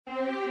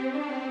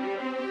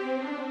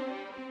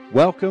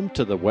Welcome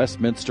to the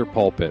Westminster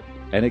Pulpit,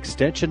 an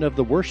extension of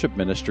the worship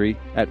ministry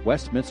at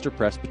Westminster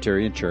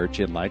Presbyterian Church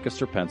in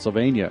Lancaster,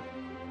 Pennsylvania.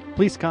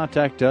 Please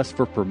contact us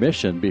for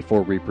permission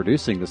before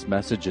reproducing this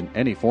message in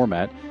any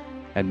format,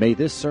 and may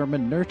this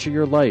sermon nurture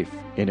your life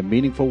in a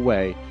meaningful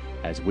way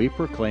as we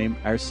proclaim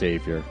our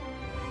Savior.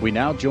 We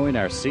now join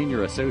our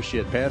Senior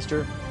Associate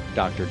Pastor,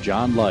 Dr.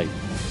 John Light.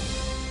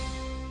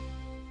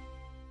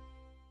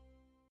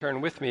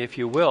 Turn with me, if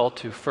you will,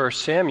 to 1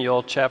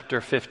 Samuel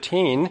chapter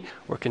 15.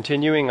 We're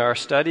continuing our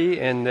study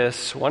in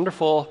this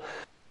wonderful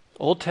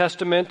Old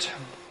Testament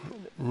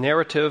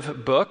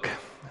narrative book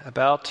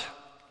about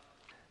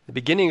the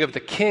beginning of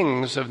the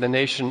kings of the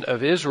nation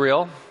of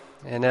Israel.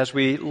 And as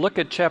we look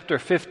at chapter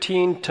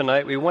 15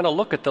 tonight, we want to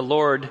look at the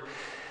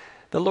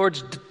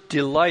Lord's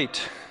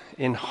delight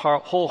in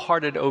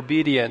wholehearted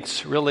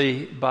obedience,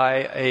 really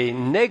by a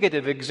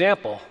negative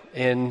example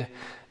in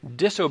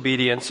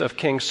disobedience of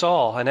King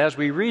Saul. And as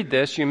we read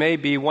this, you may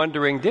be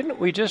wondering, didn't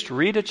we just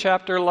read a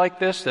chapter like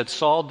this that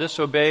Saul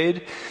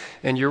disobeyed?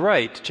 And you're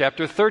right.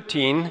 Chapter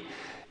 13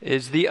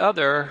 is the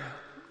other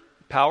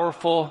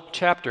powerful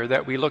chapter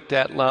that we looked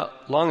at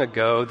long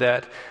ago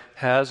that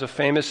has a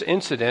famous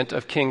incident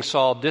of King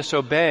Saul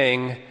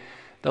disobeying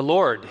the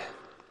Lord.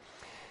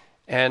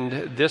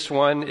 And this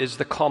one is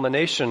the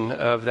culmination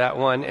of that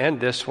one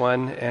and this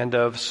one and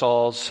of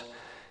Saul's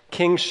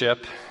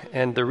kingship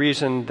and the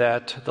reason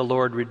that the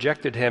Lord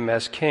rejected him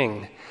as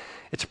king.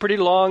 It's a pretty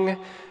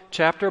long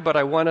chapter, but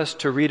I want us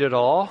to read it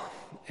all,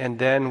 and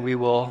then we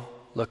will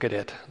look at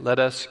it. Let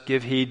us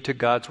give heed to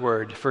God's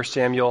word. 1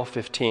 Samuel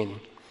 15.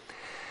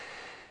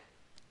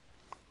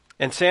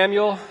 And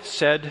Samuel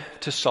said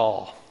to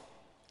Saul,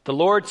 "The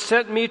Lord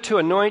sent me to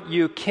anoint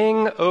you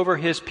king over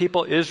his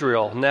people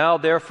Israel. Now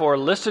therefore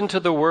listen to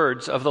the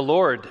words of the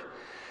Lord.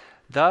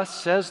 Thus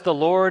says the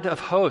Lord of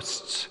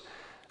hosts,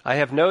 I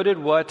have noted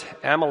what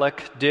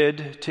Amalek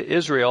did to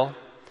Israel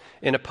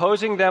in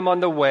opposing them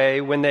on the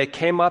way when they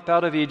came up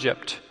out of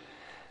Egypt.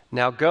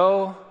 Now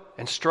go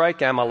and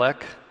strike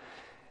Amalek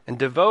and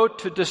devote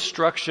to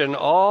destruction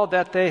all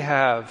that they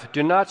have.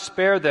 Do not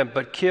spare them,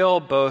 but kill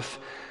both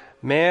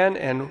man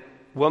and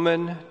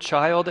woman,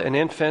 child and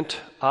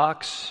infant,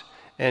 ox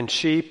and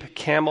sheep,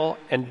 camel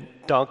and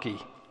donkey."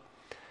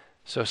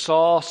 So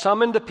Saul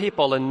summoned the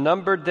people and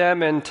numbered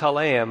them in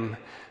Telaim,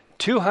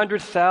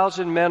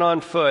 200,000 men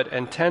on foot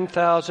and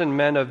 10,000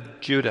 men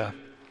of Judah.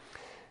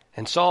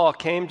 And Saul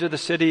came to the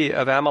city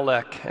of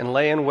Amalek and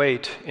lay in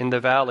wait in the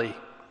valley.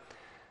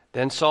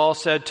 Then Saul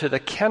said to the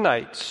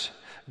Kenites,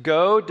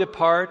 Go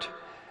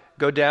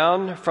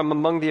down from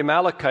among the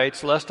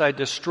Amalekites, lest I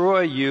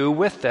destroy you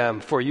with them,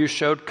 for you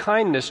showed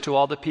kindness to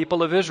all the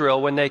people of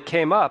Israel when they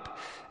came up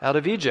out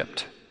of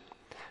Egypt."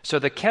 So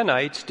the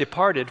Kenites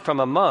departed from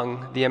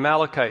among the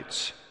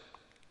Amalekites.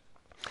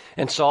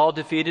 And Saul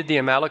defeated the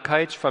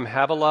Amalekites from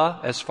Havilah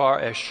as far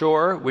as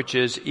Shur, which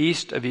is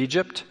east of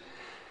Egypt.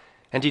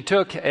 And he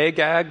took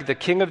Agag, the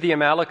king of the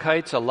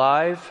Amalekites,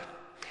 alive,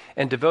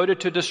 and devoted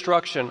to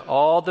destruction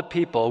all the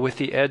people with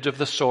the edge of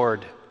the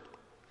sword.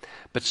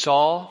 But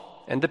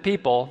Saul and the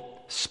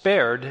people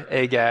spared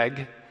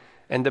Agag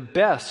and the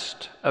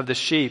best of the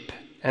sheep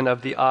and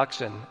of the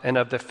oxen and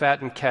of the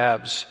fattened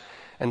calves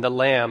and the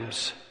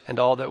lambs and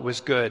all that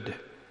was good,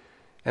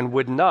 and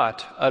would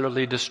not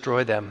utterly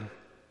destroy them.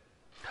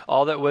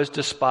 All that was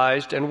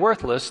despised and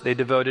worthless they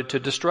devoted to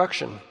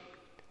destruction.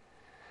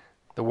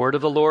 The word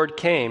of the Lord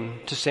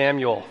came to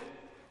Samuel.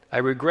 I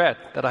regret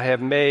that I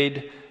have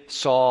made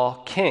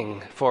Saul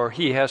king, for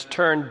he has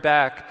turned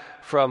back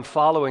from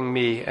following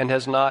me and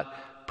has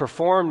not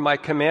performed my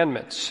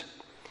commandments.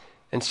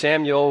 And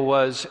Samuel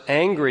was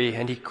angry,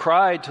 and he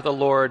cried to the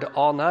Lord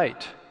all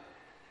night.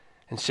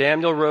 And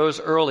Samuel rose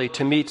early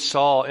to meet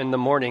Saul in the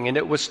morning, and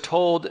it was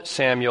told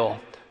Samuel,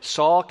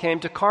 Saul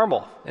came to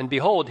Carmel, and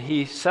behold,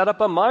 he set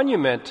up a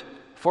monument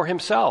for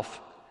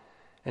himself,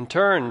 and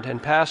turned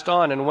and passed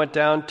on and went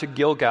down to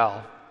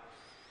Gilgal.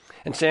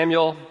 And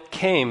Samuel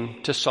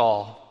came to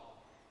Saul,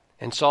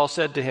 and Saul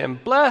said to him,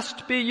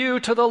 Blessed be you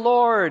to the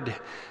Lord.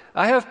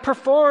 I have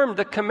performed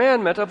the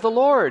commandment of the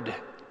Lord.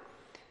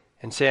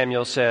 And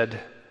Samuel said,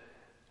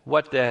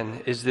 What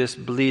then is this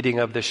bleating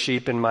of the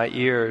sheep in my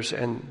ears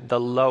and the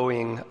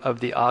lowing of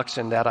the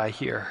oxen that I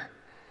hear?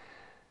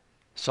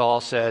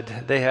 Saul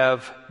said, They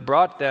have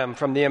brought them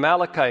from the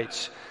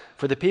Amalekites,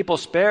 for the people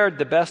spared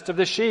the best of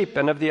the sheep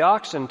and of the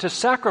oxen to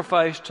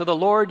sacrifice to the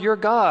Lord your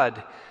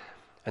God,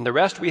 and the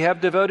rest we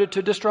have devoted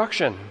to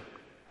destruction.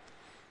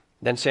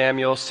 Then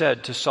Samuel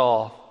said to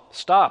Saul,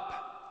 Stop,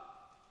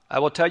 I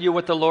will tell you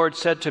what the Lord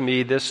said to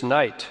me this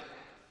night.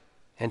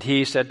 And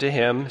he said to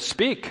him,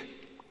 Speak.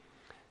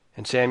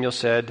 And Samuel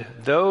said,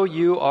 Though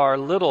you are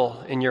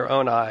little in your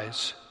own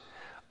eyes,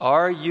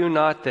 are you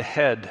not the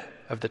head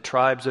of the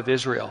tribes of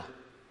Israel?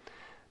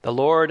 The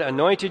Lord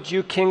anointed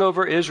you king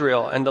over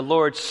Israel, and the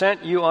Lord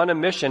sent you on a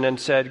mission and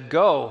said,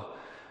 Go,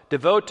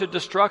 devote to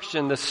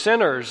destruction the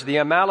sinners, the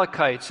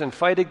Amalekites, and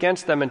fight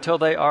against them until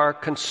they are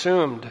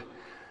consumed.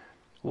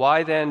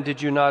 Why then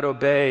did you not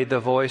obey the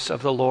voice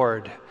of the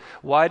Lord?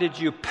 Why did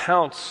you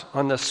pounce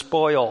on the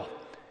spoil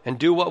and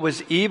do what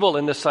was evil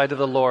in the sight of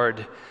the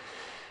Lord?"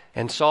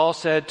 And Saul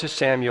said to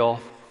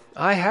Samuel,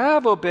 "I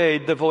have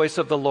obeyed the voice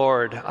of the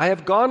Lord. I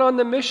have gone on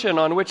the mission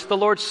on which the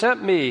Lord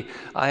sent me.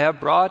 I have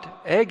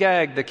brought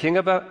Agag, the king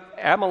of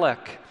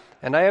Amalek,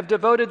 and I have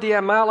devoted the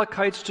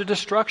Amalekites to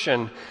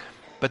destruction.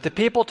 But the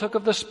people took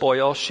of the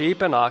spoil,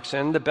 sheep and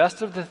oxen, the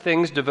best of the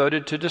things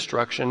devoted to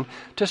destruction,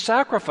 to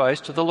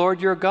sacrifice to the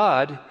Lord your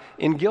God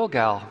in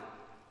Gilgal."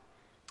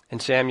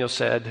 And Samuel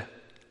said,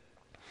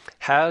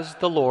 "Has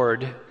the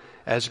Lord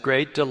as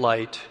great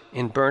delight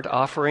in burnt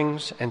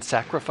offerings and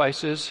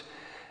sacrifices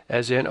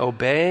as in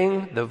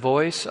obeying the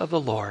voice of the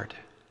Lord?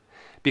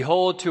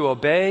 Behold, to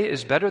obey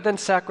is better than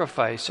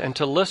sacrifice, and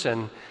to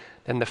listen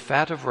than the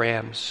fat of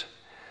rams.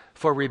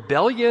 For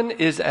rebellion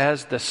is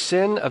as the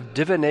sin of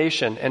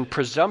divination, and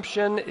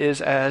presumption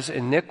is as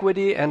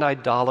iniquity and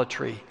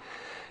idolatry.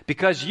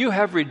 Because you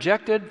have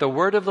rejected the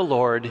word of the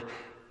Lord,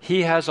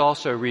 he has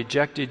also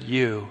rejected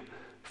you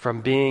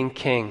from being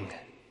king."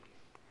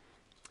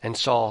 And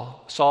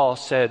Saul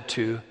said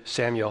to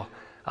Samuel,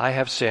 "I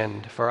have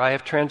sinned, for I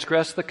have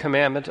transgressed the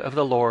commandment of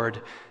the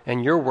Lord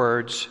and your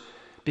words,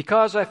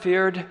 because I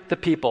feared the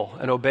people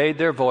and obeyed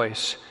their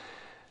voice.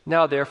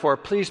 Now therefore,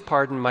 please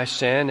pardon my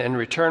sin and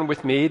return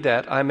with me,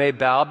 that I may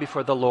bow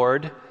before the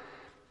Lord."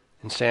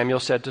 And Samuel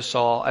said to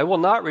Saul, "I will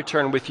not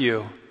return with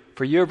you,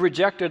 for you have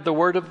rejected the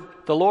word of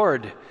the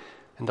Lord,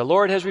 and the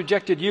Lord has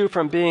rejected you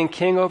from being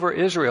king over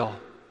Israel."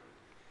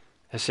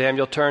 As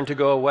Samuel turned to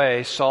go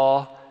away,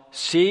 Saul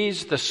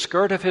seized the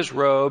skirt of his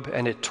robe,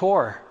 and it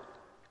tore.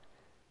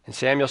 And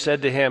Samuel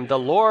said to him, "The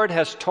Lord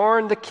has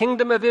torn the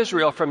kingdom of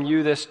Israel from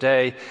you this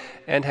day,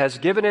 and has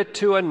given it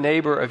to a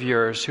neighbor of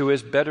yours who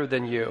is better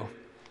than you.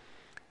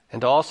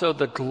 And also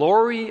the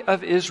glory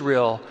of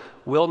Israel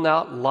will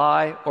not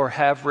lie or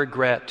have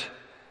regret,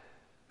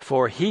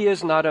 for he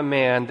is not a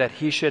man that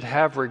he should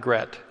have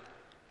regret."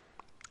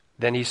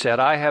 Then he said,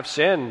 "I have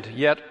sinned,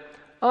 yet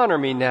honor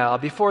me now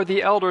before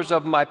the elders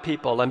of my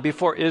people and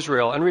before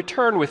Israel, and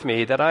return with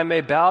me, that I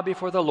may bow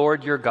before the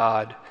Lord your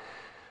God."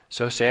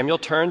 So Samuel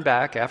turned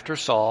back after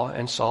Saul,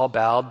 and Saul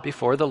bowed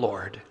before the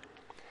Lord.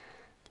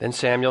 Then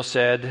Samuel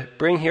said,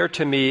 "Bring here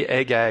to me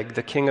Agag,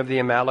 the king of the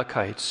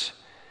Amalekites."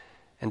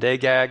 And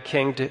Agag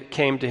came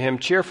to him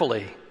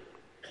cheerfully.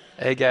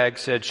 Agag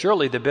said,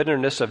 "Surely the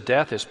bitterness of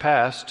death is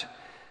past."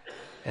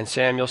 And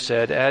Samuel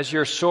said, "As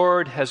your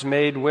sword has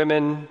made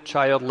women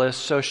childless,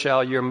 so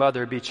shall your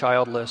mother be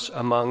childless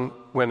among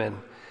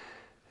women."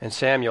 And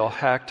Samuel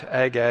hacked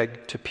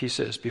Agag to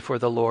pieces before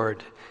the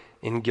Lord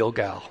in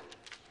Gilgal.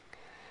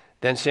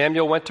 Then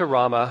Samuel went to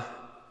Ramah,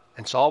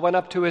 and Saul went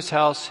up to his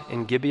house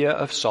in Gibeah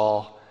of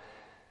Saul.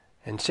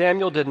 And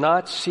Samuel did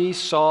not see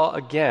Saul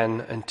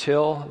again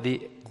until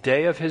the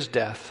day of his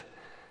death.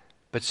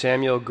 But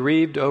Samuel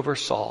grieved over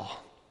Saul,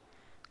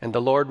 and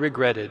the Lord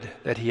regretted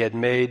that he had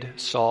made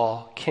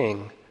Saul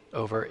king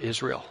over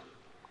Israel.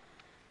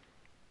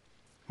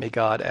 May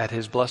God add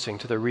his blessing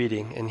to the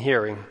reading and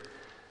hearing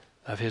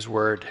of his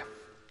word.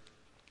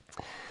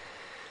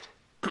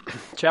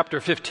 Chapter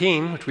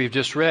 15, which we've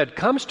just read,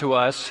 comes to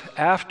us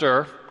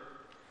after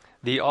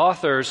the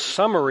author's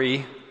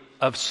summary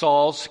of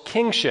Saul's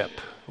kingship.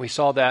 We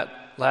saw that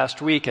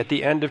last week at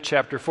the end of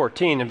chapter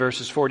 14 in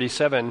verses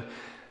 47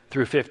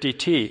 through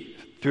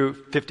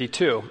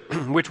 52,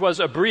 which was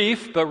a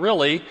brief but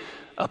really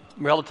a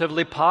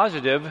relatively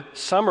positive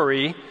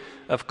summary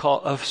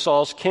of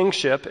Saul's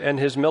kingship and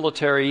his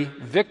military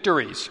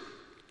victories.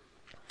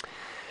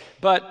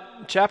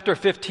 But chapter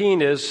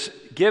 15 is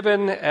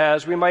given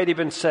as, we might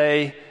even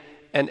say,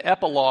 an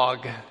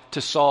epilogue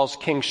to Saul's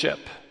kingship.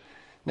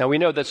 Now we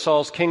know that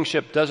Saul's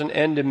kingship doesn't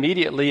end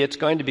immediately. It's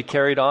going to be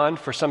carried on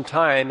for some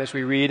time, as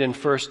we read in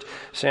 1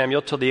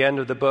 Samuel till the end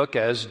of the book,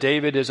 as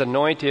David is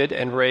anointed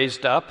and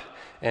raised up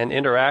and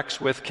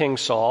interacts with King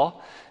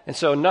Saul. And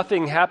so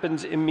nothing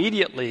happens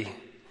immediately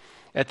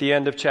at the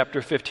end of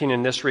chapter 15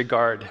 in this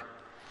regard.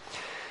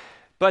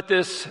 But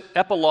this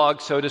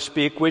epilogue, so to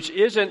speak, which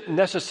isn't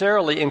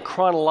necessarily in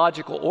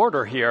chronological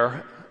order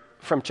here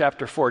from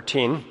chapter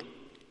 14,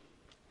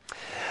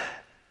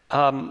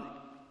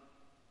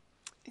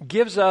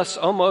 gives us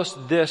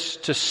almost this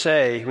to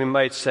say, we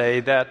might say,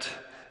 that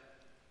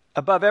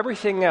above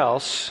everything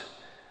else,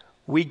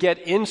 we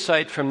get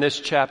insight from this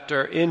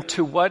chapter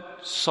into what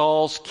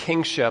Saul's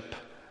kingship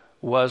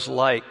was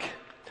like,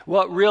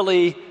 what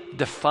really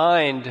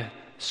defined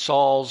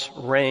Saul's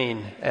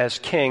reign as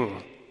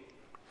king.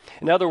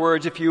 In other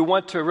words, if you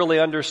want to really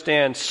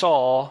understand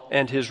Saul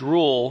and his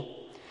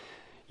rule,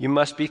 you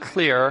must be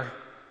clear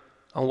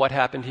on what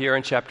happened here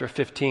in chapter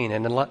 15.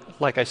 And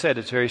like I said,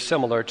 it's very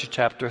similar to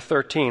chapter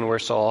 13, where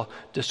Saul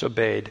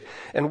disobeyed.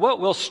 And what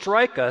will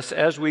strike us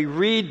as we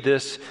read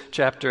this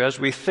chapter, as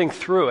we think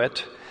through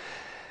it,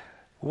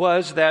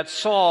 was that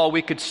Saul,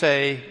 we could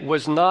say,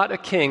 was not a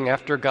king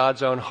after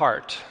God's own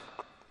heart.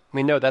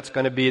 We know that's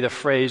going to be the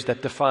phrase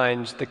that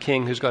defines the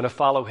king who's going to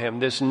follow him,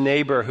 this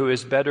neighbor who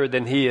is better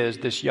than he is,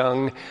 this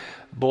young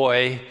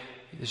boy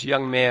this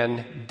young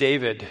man,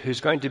 David,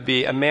 who's going to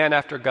be a man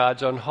after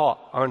God's own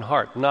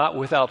heart, not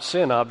without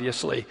sin,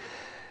 obviously,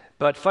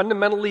 but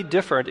fundamentally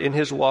different in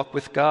his walk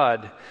with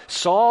God.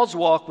 Saul's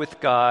walk with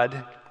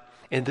God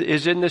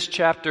is in this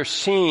chapter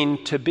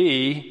seen to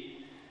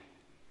be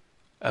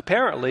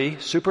apparently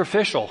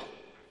superficial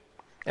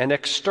and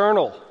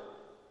external.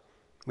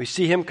 We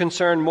see him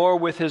concerned more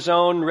with his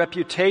own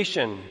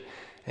reputation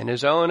and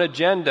his own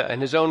agenda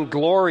and his own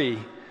glory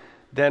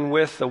than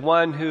with the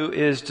one who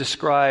is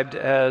described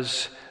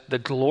as the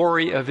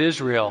glory of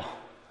Israel,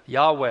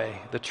 Yahweh,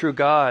 the true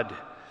God.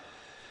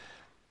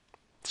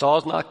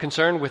 Saul's not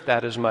concerned with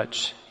that as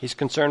much. He's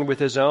concerned with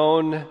his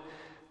own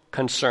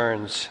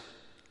concerns.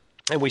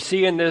 And we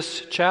see in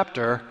this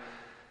chapter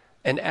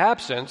an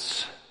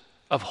absence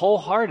of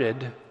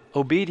wholehearted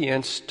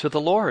obedience to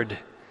the Lord.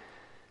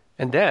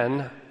 And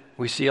then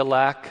we see a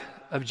lack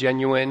of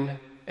genuine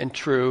and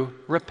true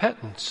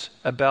repentance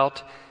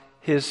about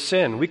his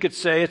sin. We could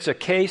say it's a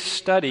case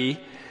study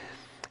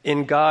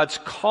in God's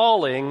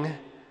calling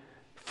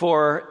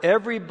for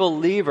every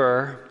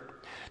believer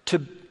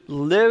to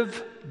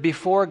live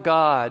before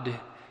God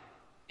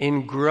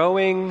in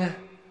growing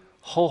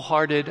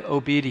wholehearted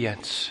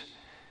obedience,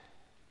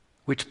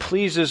 which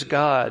pleases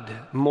God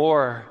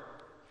more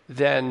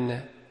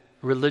than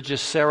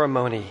religious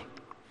ceremony.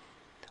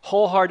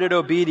 Wholehearted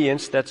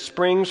obedience that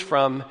springs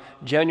from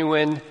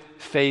genuine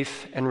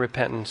faith and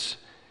repentance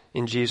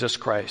in Jesus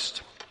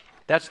Christ.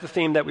 That's the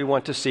theme that we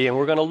want to see, and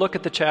we're going to look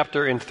at the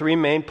chapter in three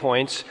main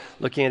points,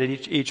 looking at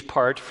each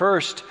part.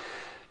 First,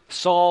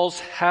 Saul's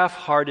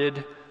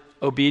half-hearted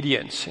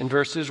obedience in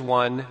verses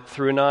 1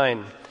 through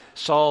 9.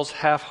 Saul's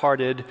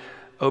half-hearted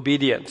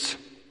obedience.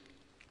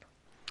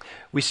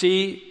 We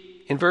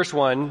see in verse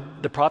 1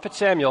 the prophet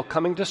Samuel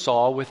coming to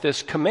Saul with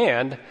this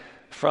command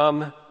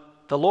from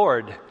the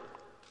Lord.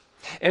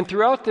 And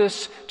throughout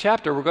this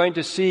chapter, we're going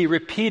to see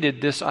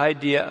repeated this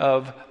idea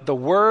of the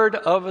word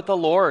of the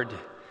Lord.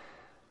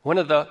 One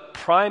of the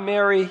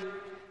primary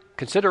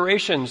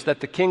considerations that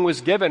the king was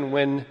given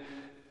when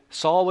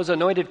Saul was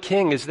anointed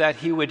king is that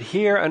he would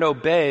hear and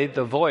obey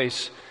the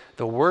voice,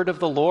 the word of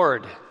the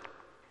Lord.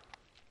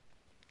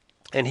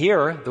 And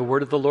here, the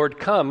word of the Lord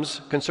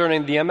comes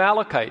concerning the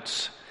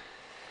Amalekites.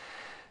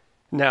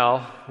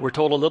 Now, we're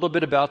told a little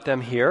bit about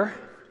them here,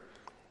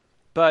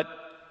 but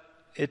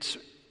it's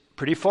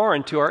pretty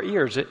foreign to our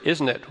ears,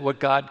 isn't it, what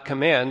God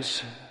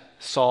commands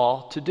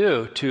Saul to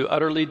do, to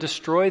utterly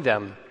destroy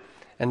them.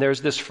 And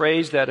there's this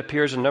phrase that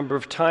appears a number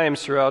of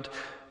times throughout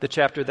the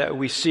chapter that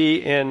we see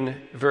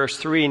in verse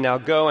 3. Now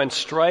go and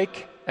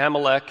strike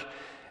Amalek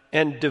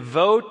and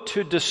devote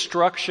to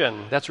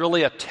destruction. That's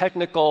really a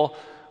technical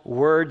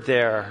word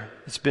there.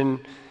 It's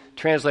been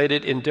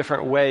translated in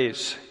different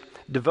ways.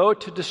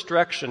 Devote to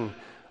destruction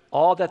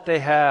all that they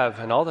have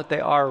and all that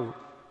they are,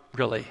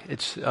 really.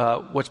 It's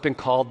what's been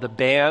called the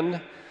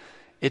ban.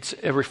 It's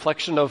a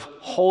reflection of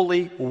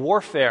holy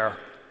warfare.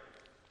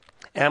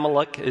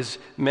 Amalek is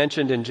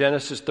mentioned in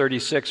Genesis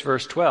 36,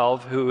 verse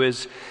 12, who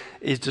is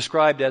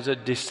described as a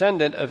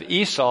descendant of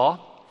Esau.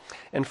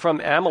 And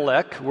from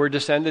Amalek were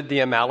descended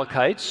the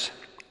Amalekites,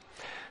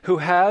 who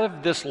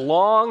have this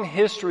long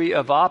history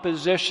of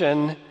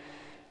opposition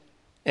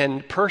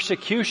and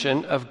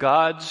persecution of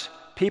God's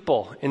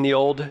people in the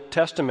Old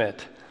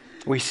Testament.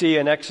 We see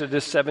in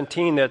Exodus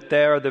 17 that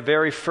they are the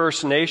very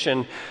first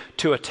nation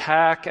to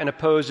attack and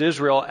oppose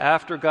Israel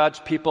after God's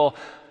people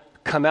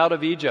come out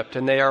of Egypt,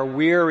 and they are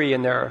weary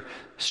and they're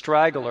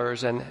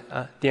stragglers, and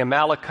the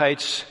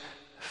Amalekites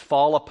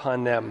fall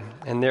upon them,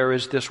 and there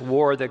is this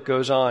war that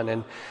goes on.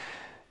 And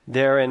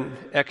there in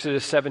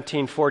Exodus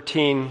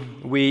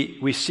 17:14,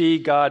 we see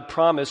God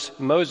promise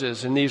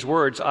Moses in these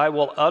words, I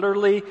will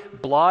utterly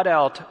blot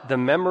out the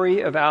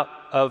memory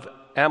of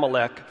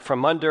Amalek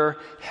from under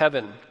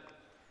heaven.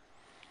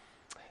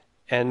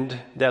 And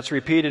that's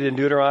repeated in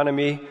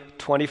Deuteronomy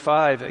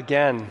 25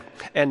 again.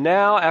 And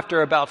now,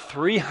 after about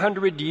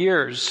 300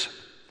 years,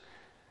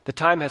 the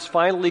time has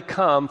finally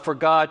come for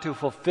God to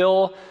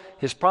fulfill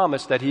his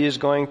promise that he is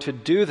going to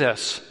do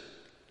this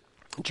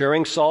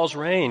during Saul's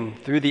reign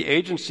through the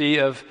agency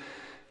of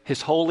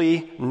his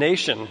holy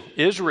nation,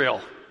 Israel,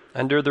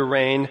 under the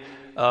reign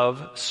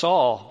of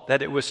Saul,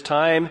 that it was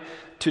time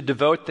to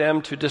devote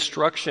them to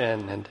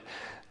destruction. And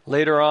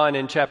later on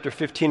in chapter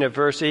 15 of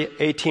verse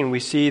 18, we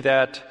see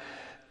that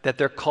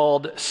they're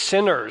called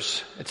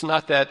sinners. It's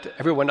not that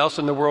everyone else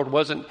in the world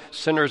wasn't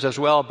sinners as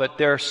well, but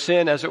their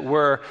sin, as it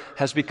were,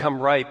 has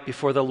become ripe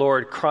before the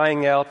Lord,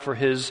 crying out for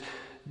his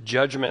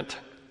judgment.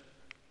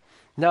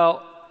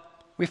 Now,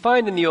 we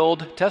find in the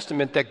Old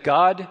Testament that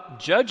God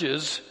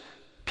judges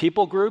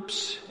people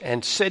groups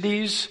and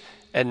cities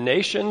and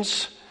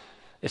nations.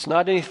 It's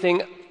not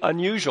anything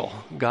unusual.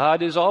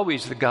 God is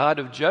always the God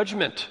of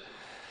judgment.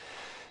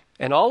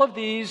 And all of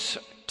these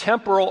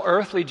temporal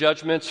earthly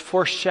judgments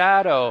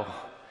foreshadow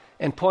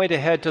and point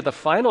ahead to the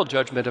final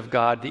judgment of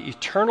God, the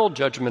eternal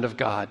judgment of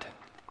God.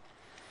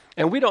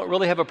 And we don't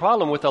really have a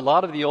problem with a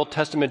lot of the Old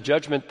Testament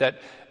judgment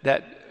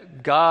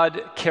that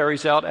God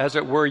carries out, as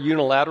it were,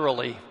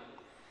 unilaterally.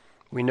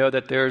 We know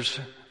that there's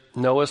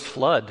Noah's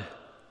flood,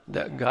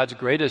 God's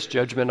greatest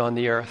judgment on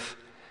the earth.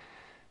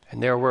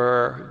 And there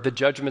were the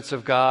judgments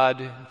of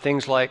God,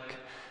 things like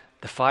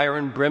the fire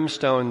and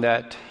brimstone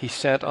that he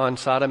sent on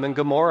Sodom and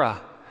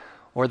Gomorrah,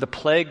 or the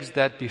plagues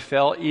that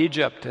befell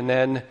Egypt, and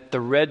then the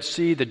Red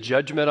Sea, the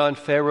judgment on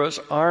Pharaoh's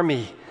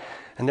army.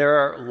 And there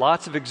are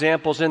lots of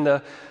examples in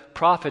the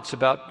prophets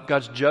about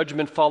God's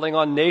judgment falling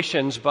on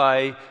nations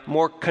by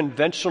more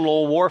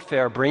conventional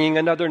warfare, bringing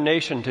another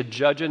nation to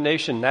judge a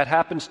nation. That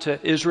happens to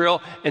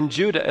Israel and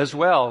Judah as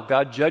well.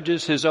 God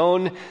judges his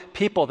own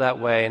people that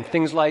way, and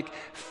things like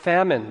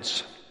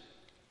famines.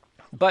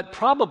 But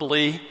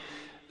probably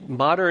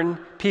modern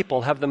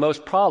people have the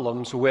most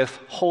problems with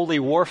holy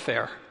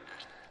warfare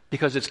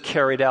because it's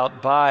carried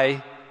out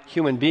by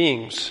human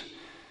beings.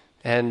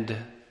 And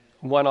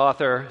one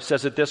author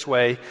says it this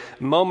way: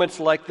 moments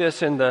like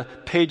this in the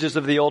pages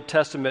of the Old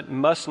Testament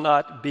must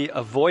not be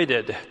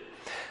avoided.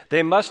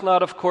 They must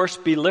not, of course,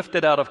 be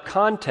lifted out of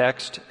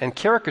context and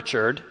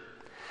caricatured.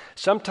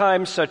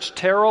 Sometimes such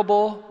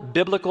terrible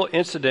biblical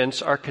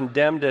incidents are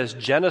condemned as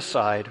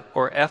genocide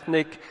or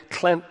ethnic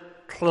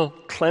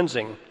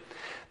cleansing.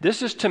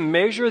 This is to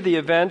measure the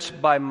events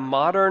by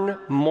modern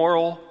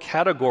moral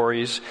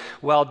categories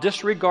while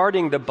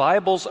disregarding the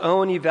Bible's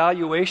own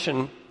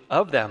evaluation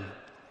of them.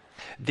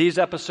 These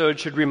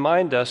episodes should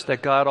remind us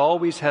that God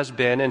always has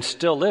been and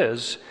still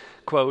is,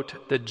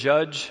 quote, the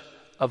judge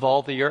of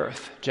all the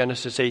earth,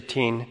 Genesis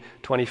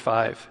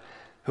 18:25,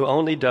 who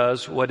only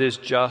does what is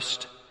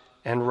just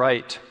and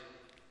right.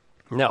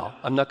 Now,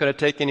 I'm not going to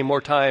take any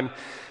more time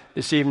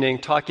this evening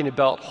talking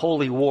about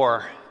holy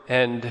war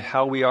and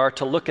how we are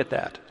to look at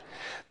that.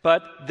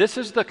 But this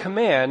is the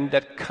command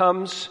that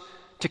comes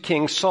to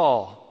King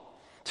Saul,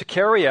 to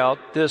carry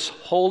out this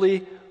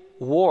holy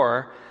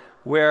war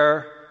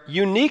where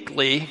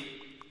uniquely,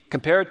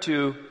 compared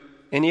to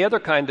any other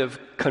kind of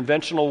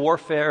conventional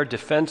warfare,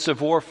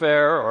 defensive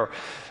warfare, or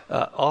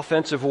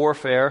offensive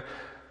warfare,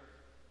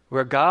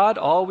 where God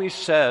always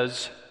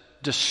says,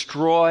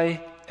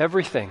 destroy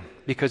everything,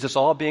 because it's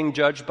all being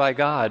judged by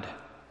God.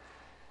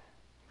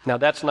 Now,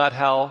 that's not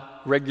how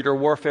regular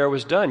warfare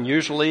was done.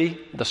 Usually,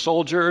 the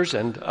soldiers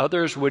and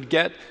others would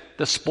get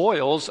the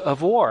spoils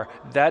of war.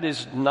 That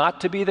is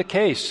not to be the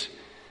case.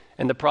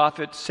 And the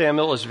prophet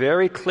Samuel is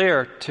very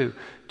clear to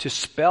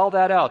spell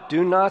that out.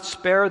 Do not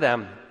spare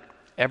them.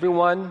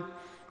 Everyone,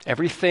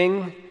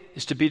 everything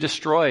is to be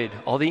destroyed.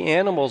 All the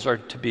animals are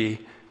to be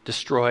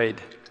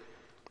destroyed.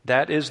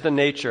 That is the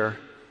nature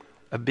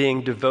of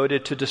being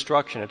devoted to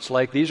destruction. It's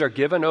like these are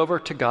given over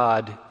to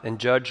God and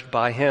judged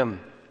by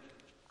Him.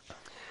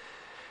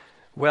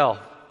 Well,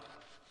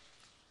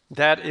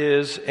 that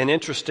is an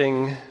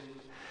interesting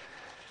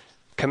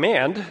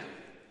command,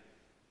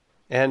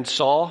 and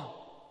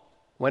Saul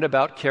went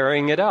about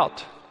carrying it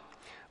out.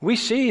 We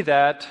see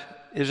that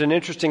is an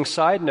interesting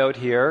side note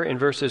here in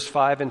verses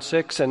 5 and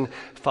 6 and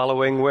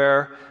following,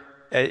 where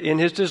in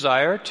his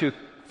desire to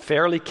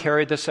fairly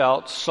carry this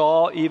out,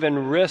 Saul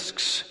even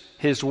risks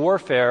his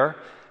warfare,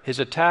 his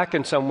attack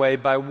in some way,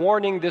 by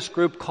warning this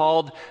group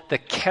called the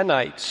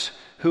Kenites,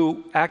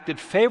 who acted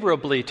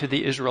favorably to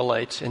the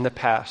Israelites in the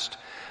past,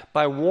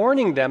 by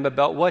warning them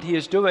about what he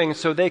is doing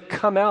so they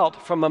come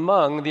out from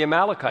among the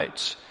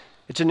Amalekites.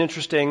 It's an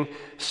interesting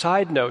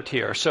side note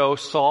here. So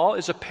Saul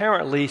is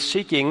apparently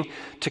seeking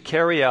to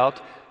carry out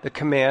the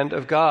command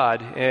of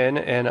God in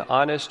an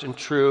honest and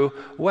true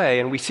way.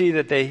 And we see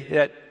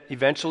that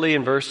eventually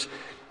in verse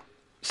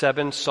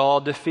 7,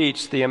 Saul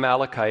defeats the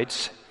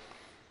Amalekites.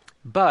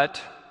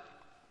 But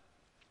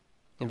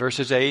in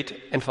verses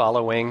 8 and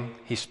following,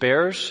 he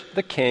spares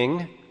the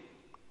king,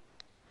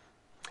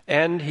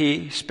 and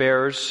he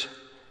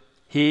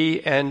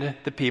and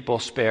the people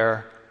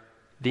spare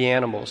the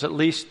animals, at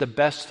least the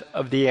best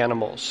of the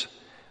animals.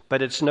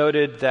 But it's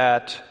noted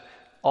that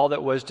all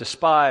that was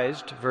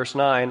despised, verse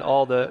 9,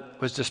 all that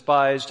was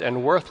despised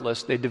and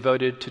worthless, they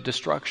devoted to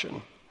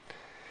destruction.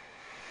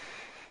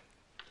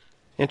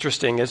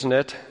 Interesting, isn't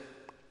it?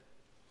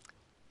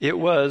 It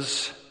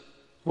was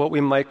what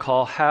we might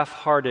call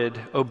half-hearted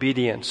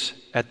obedience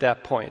at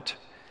that point.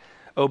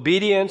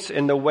 Obedience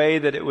in the way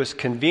that it was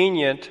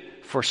convenient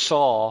for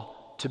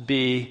Saul to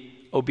be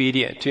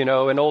obedient. You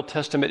know, in Old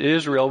Testament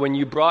Israel, when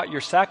you brought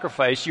your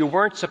sacrifice, you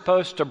weren't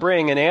supposed to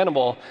bring an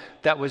animal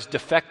that was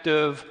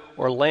defective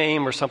or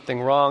lame or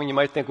something wrong. You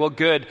might think, well,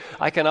 good,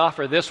 I can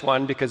offer this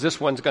one because this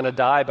one's going to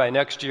die by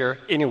next year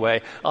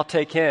anyway. I'll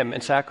take him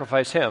and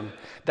sacrifice him.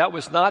 That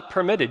was not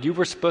permitted. You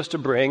were supposed to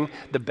bring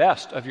the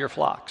best of your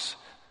flocks,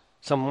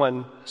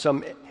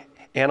 some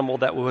animal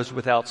that was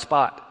without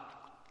spot.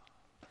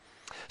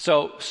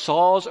 So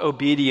Saul's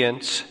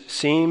obedience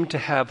seemed to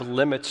have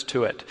limits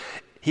to it.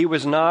 He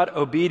was not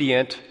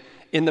obedient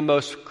in the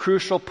most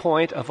crucial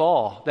point of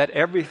all, that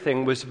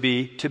everything was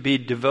to be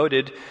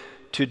devoted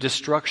to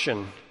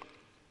destruction.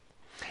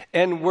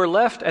 And we're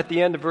left at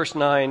the end of verse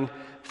 9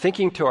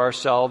 thinking to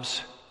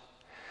ourselves,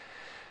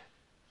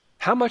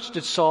 how much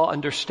did Saul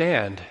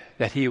understand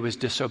that he was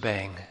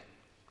disobeying?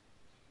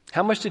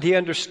 How much did he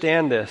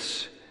understand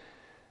this?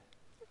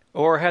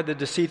 Or had the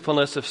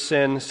deceitfulness of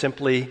sin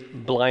simply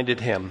blinded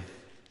him?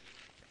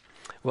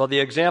 Well,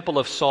 the example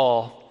of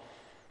Saul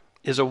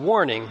is a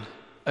warning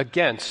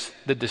against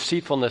the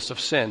deceitfulness of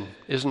sin,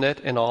 isn't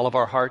it, in all of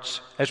our hearts?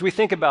 As we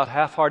think about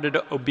half-hearted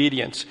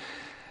obedience,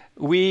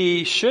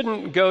 we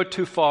shouldn't go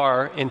too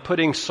far in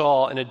putting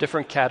Saul in a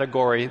different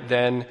category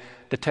than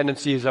the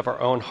tendencies of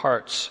our own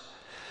hearts.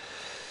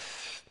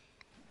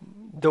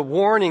 The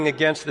warning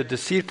against the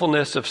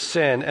deceitfulness of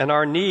sin and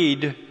our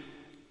need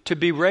to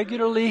be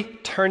regularly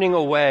turning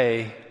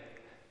away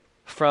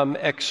from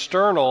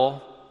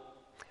external,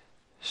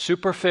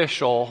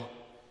 superficial,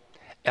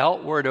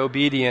 outward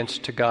obedience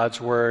to God's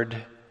word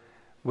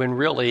when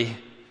really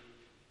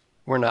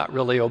we're not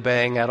really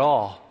obeying at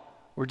all.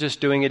 We're just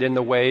doing it in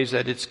the ways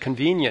that it's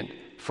convenient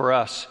for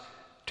us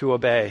to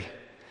obey.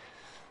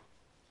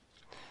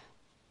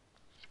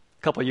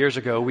 A couple of years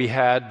ago, we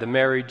had the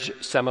marriage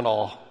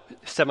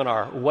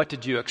seminar. What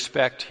did you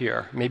expect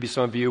here? Maybe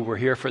some of you were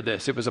here for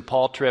this. It was a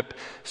Paul Tripp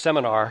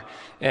seminar,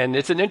 and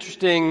it's an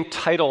interesting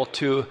title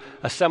to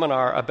a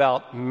seminar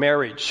about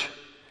marriage.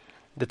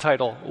 The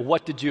title,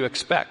 What Did You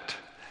Expect?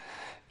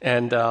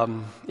 And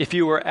if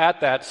you were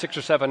at that 6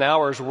 or 7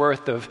 hours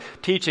worth of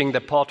teaching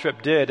that Paul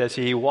Tripp did as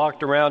he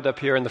walked around up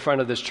here in the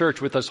front of this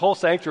church with this whole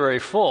sanctuary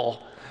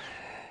full,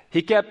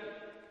 he kept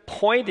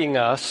pointing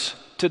us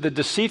to the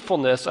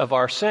deceitfulness of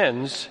our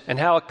sins and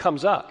how it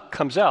comes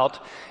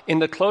out in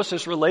the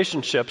closest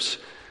relationships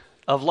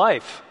of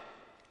life.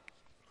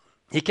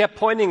 He kept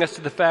pointing us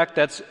to the fact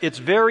that it's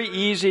very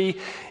easy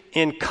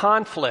in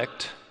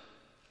conflict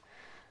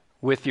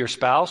with your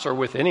spouse or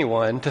with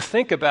anyone to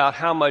think about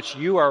how much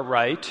you are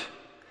right,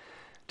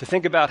 to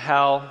think about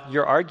how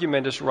your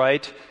argument is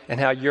right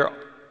and how your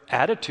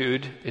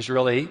attitude is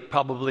really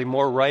probably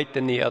more right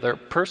than the other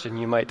person,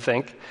 you might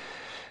think,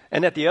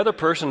 and that the other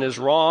person is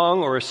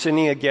wrong or is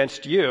sinning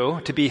against you,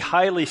 to be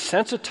highly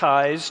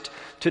sensitized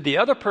to the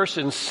other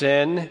person's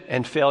sin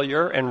and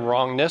failure and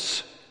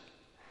wrongness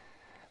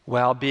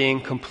while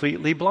being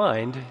completely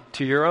blind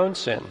to your own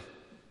sin.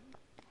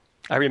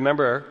 I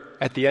remember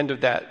at the end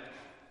of that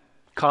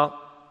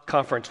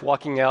conference,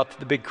 walking out to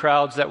the big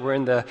crowds that were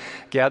in the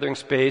gathering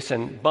space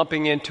and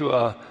bumping into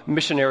a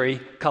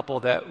missionary couple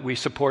that we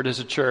support as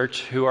a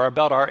church who are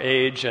about our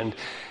age, and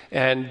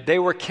they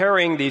were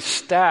carrying these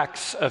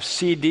stacks of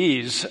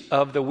CDs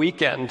of the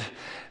weekend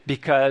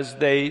because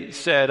they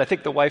said, I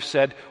think the wife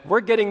said,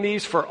 we're getting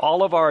these for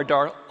all of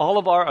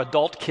our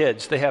adult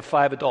kids. They have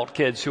 5 adult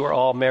kids who are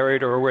all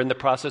married or were in the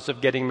process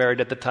of getting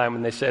married at the time,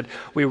 and they said,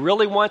 we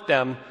really want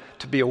them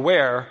to be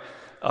aware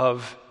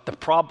of the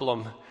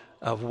problem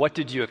of what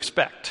did you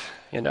expect,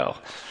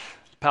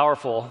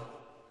 powerful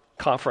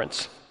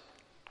conference.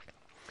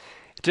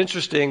 It's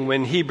interesting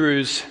when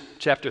Hebrews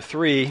chapter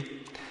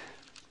 3,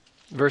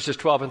 verses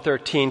 12 and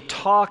 13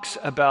 talks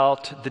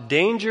about the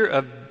danger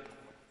of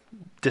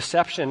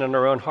deception in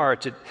our own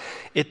hearts.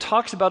 It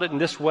talks about it in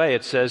this way.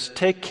 It says,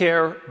 take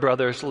care,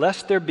 brothers,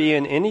 lest there be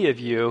in any of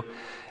you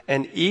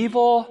an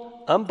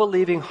evil,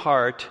 unbelieving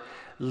heart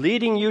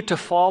leading you to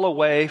fall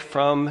away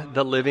from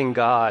the living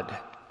God.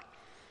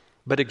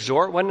 But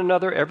exhort one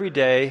another every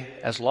day,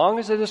 as long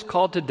as it is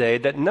called today,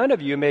 that none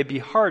of you may be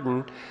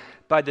hardened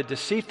by the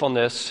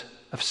deceitfulness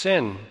of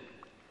sin.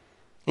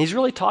 He's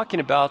really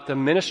talking about the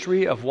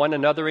ministry of one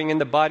anothering in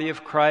the body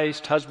of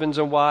Christ, husbands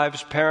and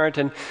wives, parent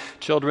and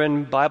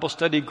children, Bible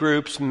study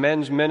groups,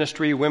 men's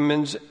ministry,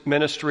 women's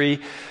ministry,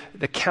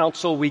 the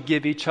counsel we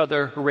give each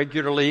other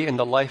regularly in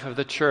the life of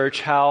the church,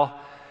 how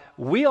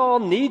we all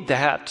need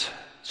that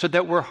so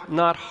that we're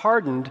not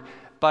hardened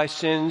by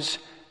sin's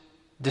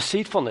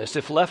deceitfulness.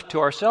 If left to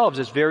ourselves,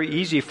 it's very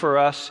easy for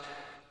us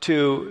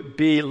to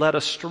be led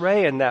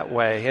astray in that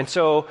way. And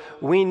so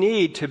we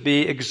need to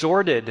be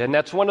exhorted. And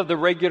that's one of the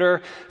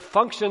regular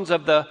functions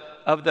of the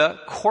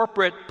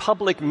corporate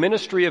public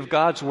ministry of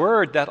God's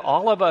Word, that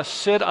all of us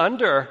sit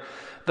under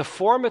the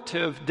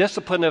formative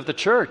discipline of the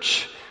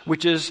church,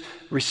 which is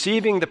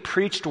receiving the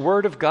preached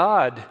Word of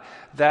God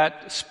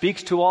that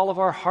speaks to all of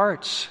our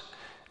hearts.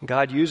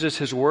 God uses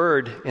His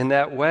Word in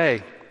that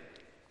way.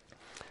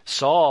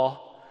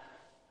 Saul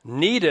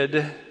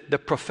needed the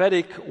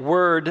prophetic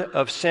word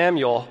of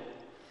Samuel.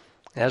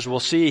 As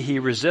we'll see, he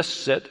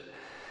resists it.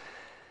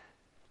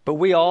 But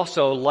we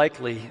also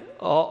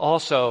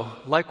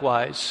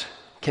likewise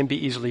can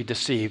be easily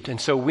deceived.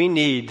 And so we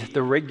need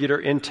the regular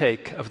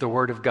intake of the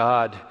Word of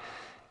God,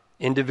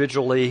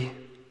 individually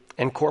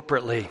and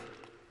corporately.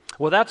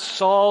 Well, that's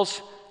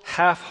Saul's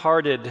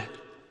half-hearted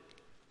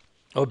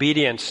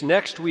obedience.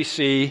 Next we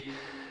see,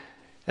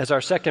 as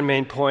our second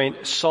main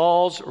point,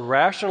 Saul's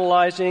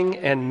rationalizing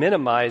and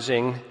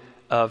minimizing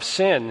of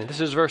sin. This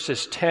is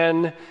verses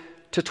 10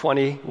 to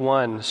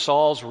 21.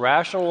 Saul's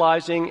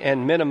rationalizing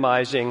and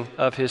minimizing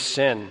of his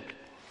sin.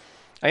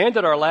 I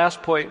ended our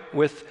last point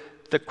with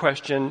the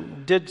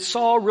question, did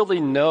Saul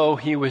really know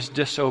he was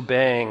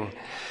disobeying?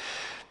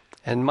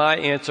 And my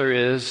answer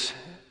is,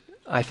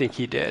 I think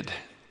he did.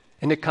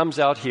 And it comes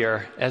out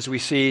here as we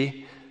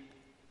see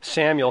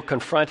Samuel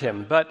confront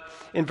him. But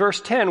in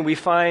verse 10, we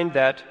find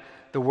that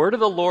the word of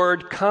the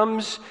Lord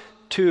comes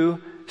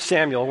to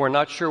Samuel. We're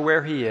not sure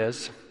where he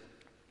is.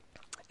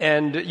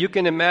 And you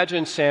can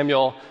imagine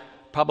Samuel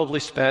probably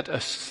spent a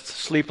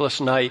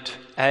sleepless night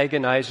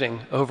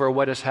agonizing over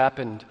what has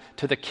happened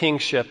to the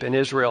kingship in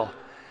Israel.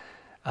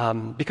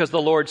 Because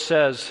the Lord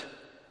says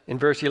in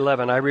verse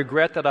 11, I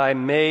regret that I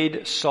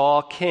made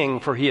Saul king,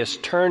 for he has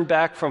turned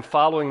back from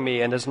following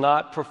me and has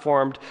not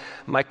performed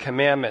my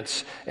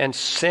commandments. And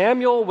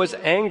Samuel was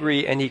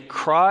angry and he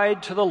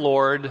cried to the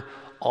Lord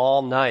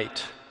all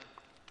night.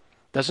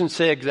 Doesn't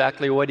say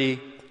exactly what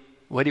he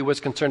was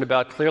concerned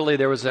about. Clearly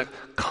there was a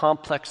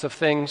complex of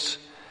things.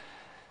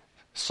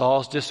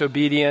 Saul's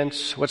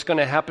disobedience, what's going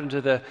to happen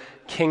to the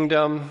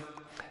kingdom.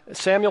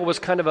 Samuel was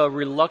kind of a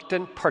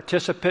reluctant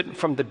participant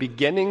from the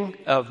beginning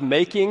of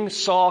making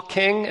Saul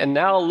king, and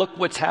now look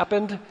what's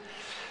happened.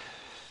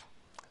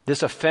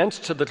 This offense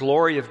to the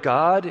glory of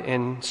God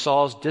and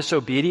Saul's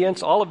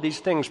disobedience, all of these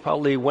things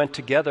probably went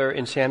together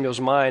in Samuel's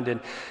mind.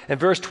 And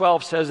verse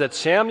 12 says that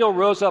Samuel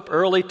rose up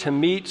early to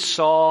meet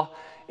Saul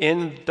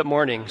in the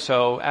morning.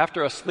 So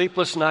after a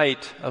sleepless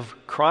night of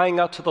crying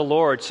out to the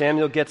Lord,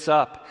 Samuel gets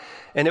up.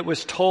 And it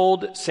was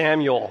told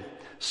Samuel,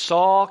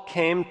 Saul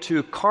came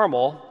to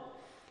Carmel,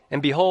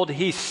 and behold,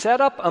 he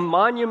set up a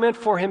monument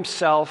for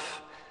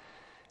himself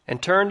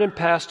and turned and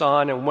passed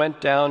on and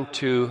went down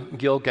to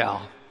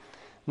Gilgal.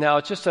 Now,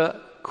 it's just a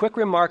quick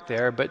remark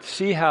there, but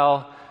see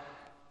how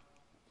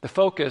the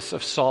focus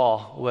of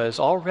Saul was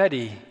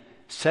already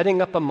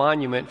setting up a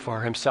monument for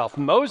himself.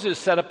 Moses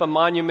set up a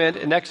monument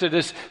in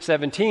Exodus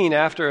 17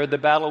 after the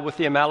battle with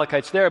the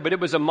Amalekites there, but it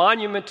was a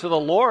monument to the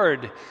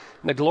Lord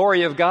and the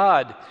glory of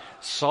God.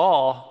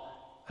 Saul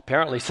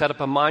apparently set up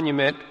a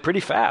monument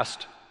pretty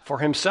fast for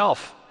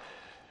himself.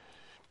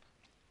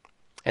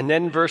 And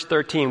then in verse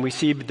 13, we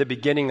see the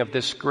beginning of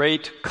this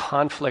great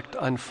conflict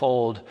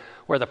unfold,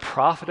 where the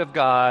prophet of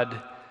God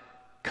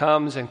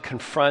comes and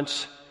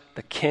confronts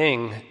the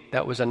king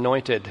that was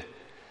anointed.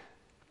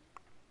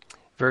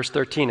 Verse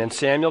 13, and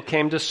Samuel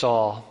came to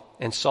Saul,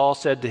 and Saul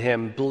said to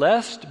him,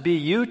 Blessed be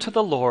you to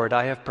the Lord,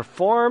 I have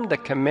performed the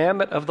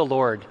commandment of the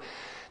Lord.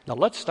 Now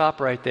let's stop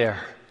right there.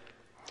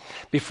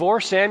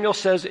 Before Samuel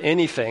says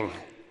anything,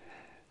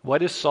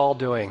 what is Saul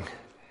doing?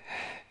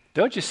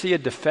 Don't you see a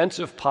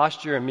defensive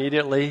posture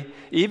immediately?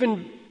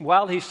 Even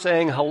while he's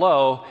saying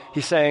hello,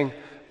 he's saying,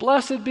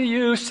 Blessed be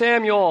you,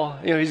 Samuel.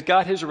 He's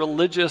got his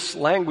religious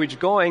language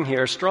going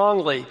here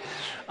strongly.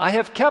 I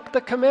have kept the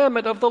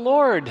commandment of the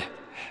Lord.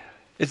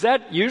 Is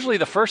that usually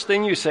the first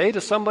thing you say to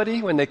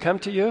somebody when they come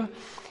to you?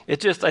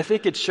 I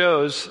think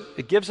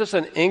it gives us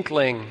an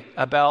inkling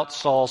about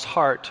Saul's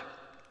heart.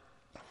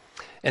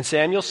 And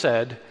Samuel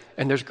said,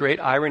 and there's great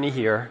irony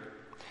here,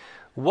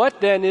 What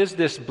then is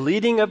this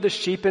bleating of the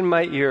sheep in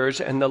my ears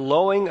and the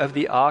lowing of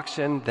the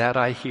oxen that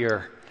I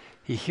hear?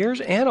 He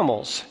hears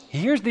animals. He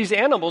hears these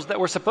animals that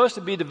were supposed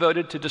to be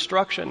devoted to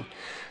destruction.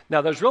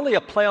 Now, there's really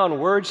a play on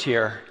words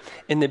here.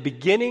 In the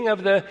beginning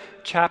of the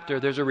chapter,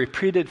 there's a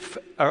repeated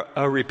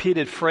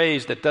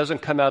phrase that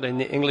doesn't come out in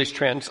the English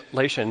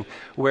translation,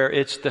 where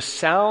it's the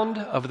sound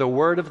of the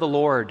word of the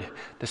Lord.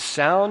 The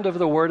sound of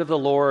the word of the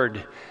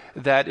Lord.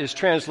 That is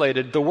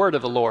translated the word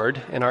of the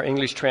Lord in our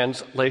English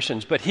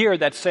translations. But here,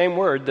 that same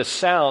word, the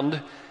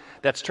sound,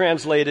 that's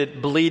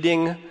translated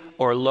bleating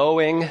or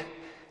lowing,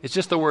 it's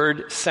just the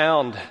word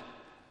sound.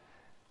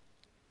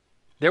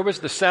 There was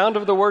the sound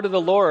of the word of the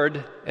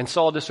Lord, and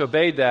Saul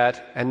disobeyed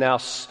that, and now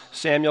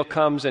Samuel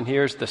comes and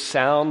hears the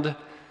sound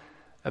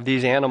of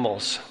these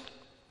animals,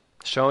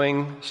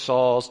 showing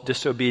Saul's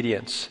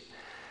disobedience.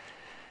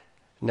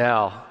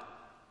 Now,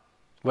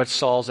 what's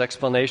Saul's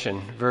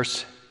explanation?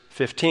 Verse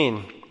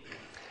 15.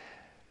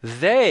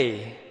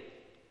 They,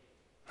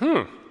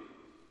 it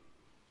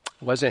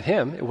wasn't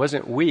him, it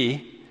wasn't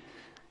we,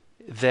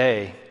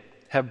 they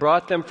have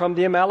brought them from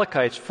the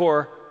Amalekites,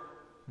 for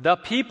the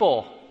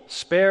people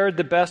spared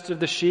the best of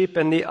the sheep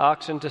and the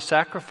oxen to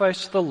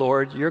sacrifice to the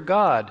Lord your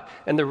God,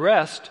 and the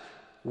rest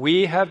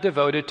we have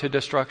devoted to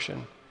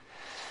destruction.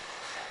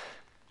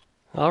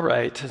 All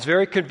right, it's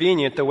very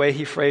convenient the way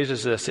he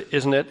phrases this,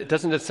 isn't it?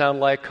 Doesn't it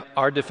sound like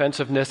our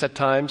defensiveness at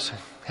times?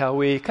 How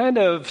we kind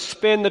of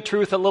spin the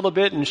truth a little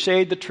bit and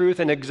shade the truth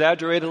and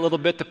exaggerate a little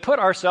bit to put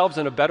ourselves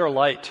in a better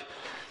light.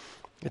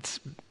 It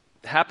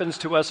happens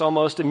to us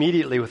almost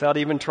immediately without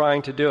even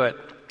trying to do it.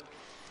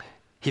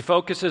 He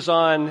focuses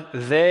on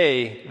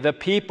they, the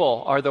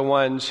people, are the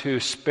ones who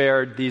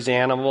spared these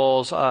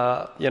animals.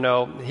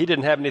 He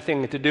didn't have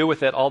anything to do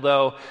with it,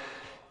 although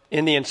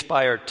in the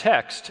inspired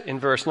text, in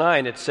verse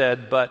 9, it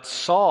said, but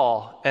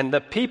Saul and the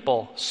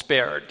people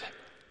spared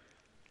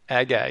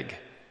Agag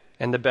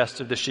and the best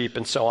of the sheep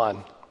and so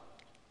on.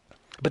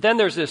 But then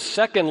there's this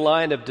second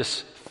line of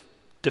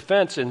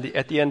defense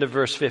at the end of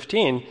verse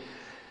 15.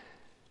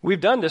 We've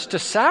done this to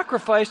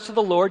sacrifice to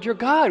the Lord your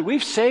God.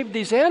 We've saved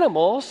these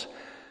animals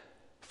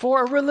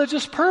for a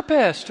religious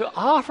purpose, to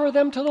offer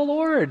them to the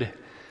Lord. I'm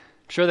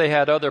sure they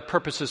had other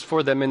purposes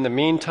for them in the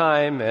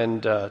meantime,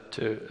 and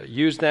to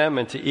use them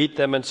and to eat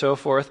them and so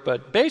forth.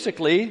 But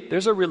basically,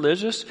 there's a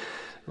religious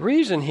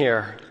reason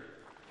here.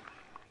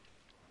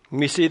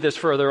 We see this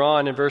further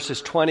on in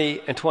verses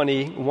 20 and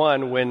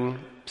 21 when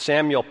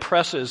Samuel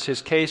presses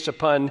his case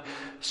upon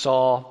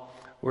Saul.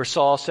 where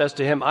Saul says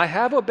to him, I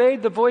have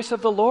obeyed the voice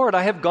of the Lord.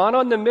 I have gone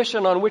on the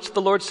mission on which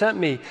the Lord sent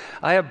me.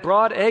 I have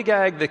brought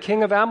Agag, the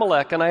king of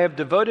Amalek, and I have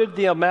devoted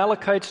the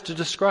Amalekites to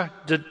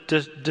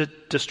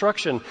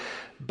destruction.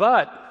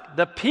 But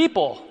the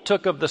people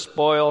took of the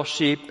spoil,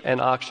 sheep and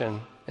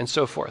oxen, and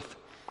so forth,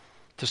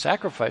 to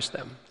sacrifice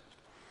them.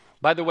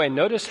 By the way,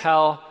 notice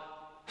how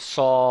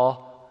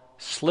Saul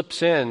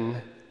slips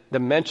in the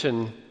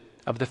mention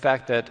of the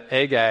fact that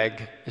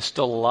Agag is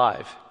still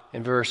alive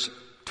in verse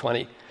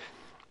 20.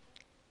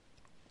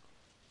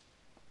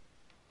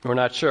 We're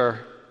not sure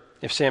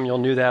if Samuel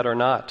knew that or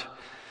not.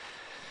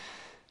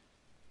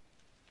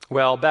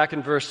 Well, back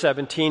in verse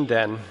 17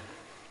 then,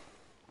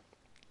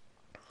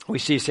 we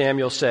see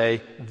Samuel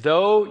say,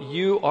 though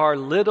you are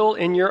little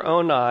in your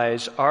own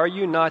eyes, are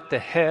you not the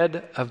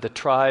head of the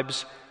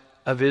tribes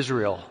of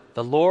Israel?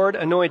 The Lord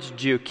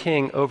anointed you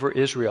king over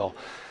Israel.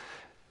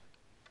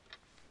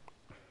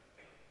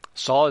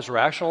 Saul is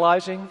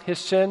rationalizing his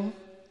sin.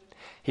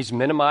 He's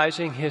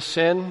minimizing his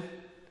sin.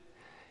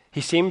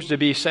 He seems to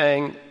be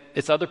saying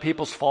it's other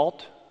people's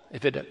fault.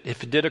 If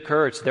it did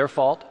occur, it's their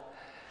fault.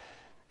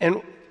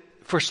 And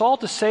for Saul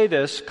to say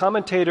this,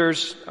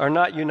 commentators are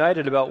not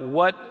united about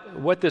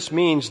what this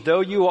means, though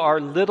you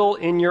are little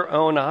in your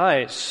own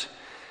eyes.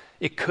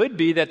 It could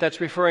be that that's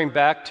referring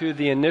back to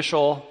the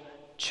initial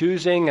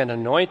choosing and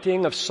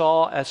anointing of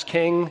Saul as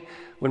king,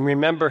 when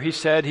remember he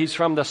said he's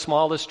from the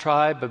smallest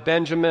tribe of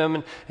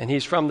Benjamin, and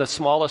he's from the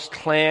smallest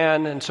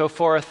clan, and so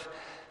forth.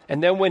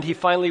 And then when he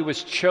finally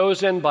was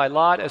chosen by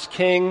Lot as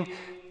king,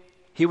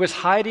 he was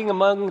hiding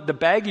among the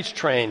baggage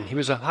train. He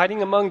was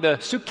hiding among the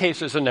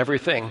suitcases and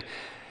everything.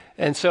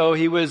 And so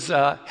he was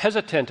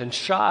hesitant and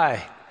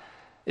shy.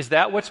 Is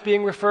that what's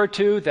being referred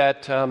to,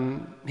 that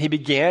he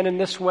began in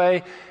this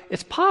way?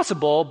 It's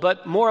possible,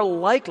 but more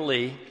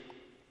likely,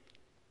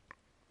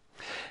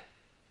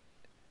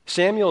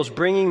 Samuel's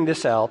bringing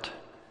this out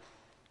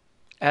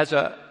as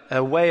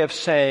a way of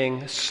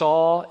saying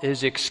Saul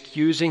is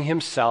excusing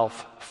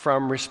himself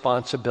from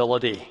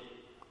responsibility,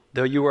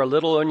 though you are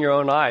little in your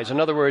own eyes. In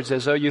other words,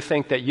 as though you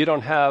think that you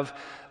don't have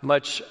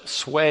much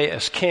sway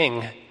as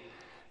king,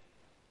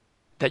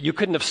 that you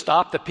couldn't have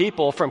stopped the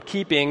people from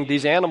keeping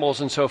these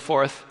animals and so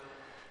forth.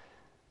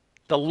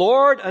 The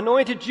Lord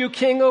anointed you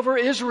king over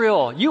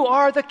Israel. You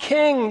are the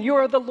king. You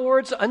are the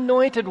Lord's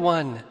anointed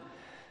one.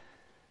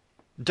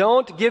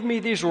 Don't give me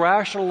these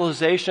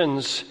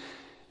rationalizations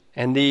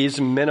and these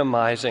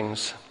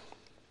minimizings.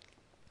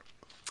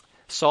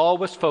 Saul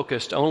was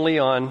focused only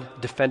on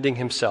defending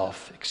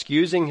himself,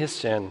 excusing his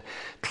sin,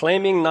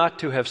 claiming not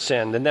to have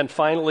sinned. And then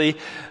finally,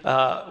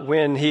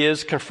 when he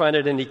is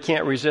confronted and he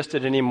can't resist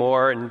it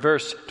anymore, in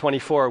verse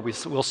 24,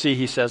 we'll see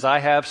he says, I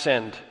have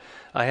sinned,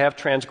 I have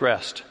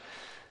transgressed.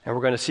 And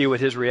we're going to see what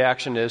his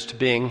reaction is to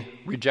being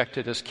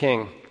rejected as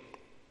king.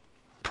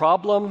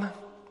 Problem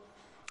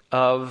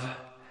of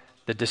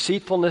the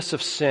deceitfulness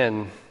of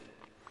sin.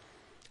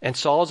 And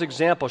Saul's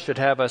example should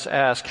have us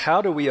ask,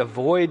 how do we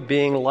avoid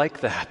being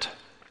like that?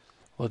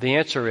 Well, the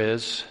answer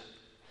is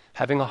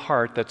having a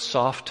heart that's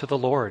soft to the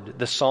Lord.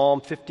 The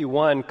Psalm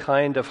 51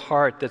 kind of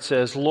heart that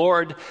says,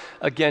 Lord,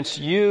 against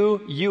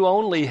you, you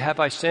only have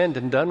I sinned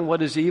and done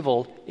what is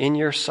evil in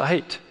your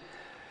sight.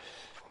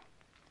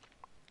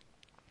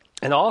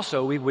 And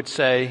also, we would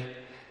say,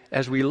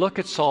 as we look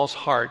at Saul's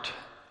heart,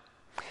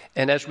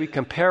 and as we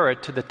compare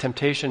it to the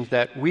temptations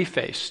that we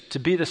face to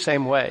be the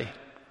same way,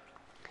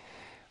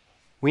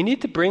 we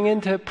need to bring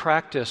into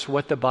practice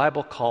what the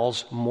Bible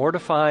calls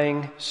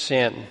mortifying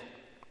sin.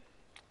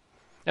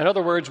 In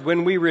other words,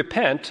 when we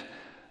repent,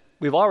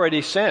 we've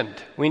already sinned.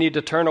 We need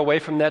to turn away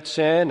from that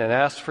sin and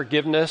ask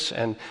forgiveness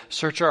and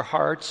search our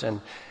hearts.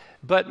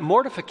 But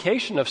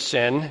mortification of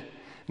sin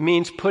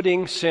means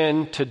putting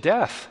sin to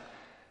death.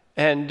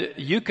 And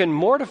you can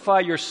mortify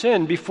your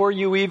sin before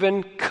you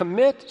even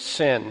commit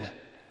sin.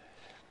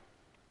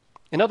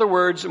 In other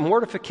words,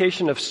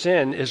 mortification of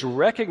sin is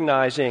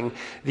recognizing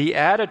the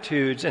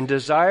attitudes and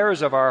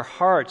desires of our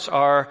hearts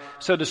are,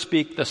 so to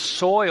speak, the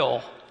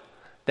soil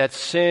that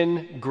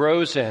sin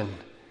grows in.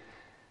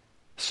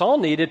 Saul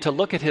needed to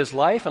look at his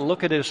life and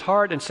look at his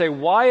heart and say,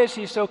 why is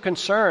he so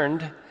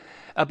concerned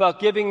about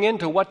giving in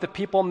to what the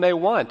people may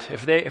want?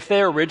 If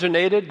they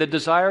originated the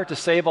desire to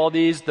save all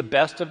these, the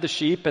best of the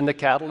sheep and the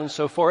cattle and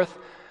so forth,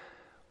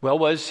 well,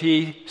 was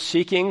he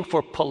seeking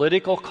for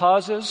political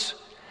causes,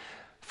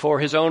 for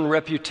his own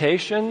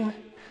reputation,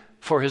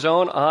 for his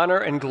own honor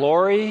and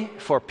glory,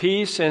 for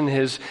peace in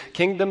his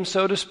kingdom,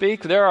 so to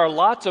speak? There are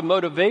lots of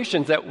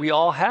motivations that we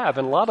all have,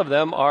 and a lot of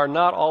them are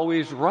not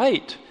always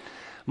right.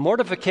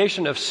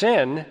 Mortification of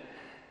sin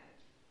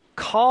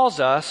calls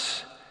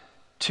us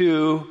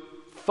to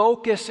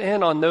focus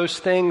in on those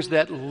things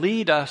that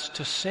lead us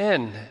to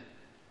sin.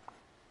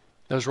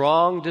 Those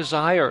wrong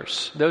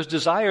desires, those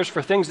desires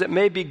for things that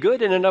may be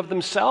good in and of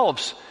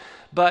themselves,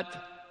 but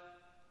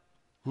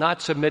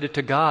not submitted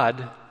to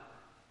God,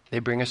 they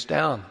bring us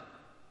down.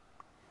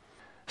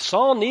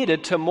 Saul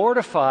needed to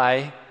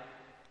mortify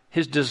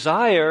his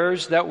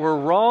desires that were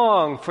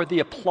wrong for the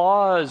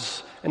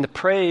applause and the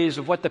praise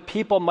of what the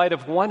people might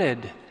have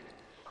wanted.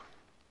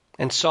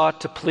 and sought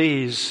to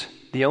please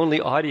the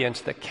only audience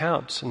that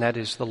counts, and that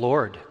is the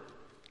Lord.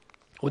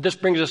 Well, this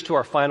brings us to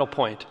our final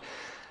point,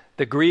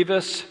 the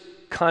grievous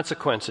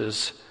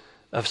consequences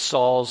of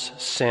Saul's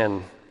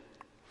sin.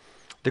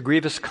 The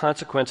grievous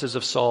consequences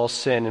of Saul's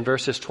sin in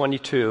verses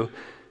 22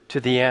 to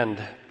the end.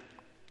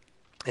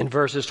 In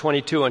verses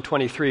 22 and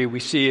 23, we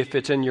see, if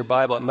it's in your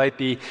Bible, it might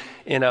be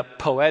in a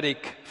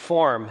poetic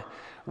form.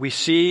 We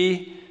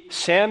see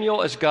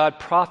Samuel, as God's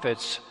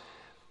prophet,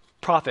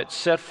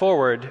 set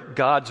forward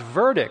God's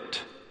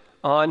verdict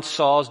on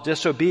Saul's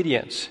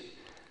disobedience.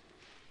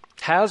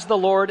 Has the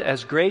Lord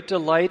as great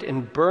delight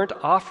in burnt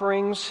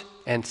offerings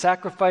and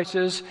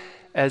sacrifices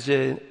as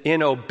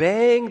in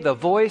obeying the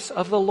voice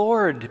of the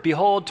Lord?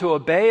 Behold, to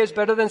obey is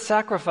better than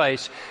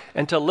sacrifice,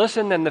 and to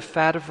listen than the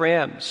fat of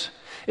rams.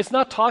 It's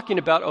not talking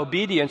about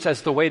obedience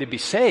as the way to be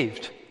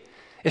saved.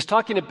 It's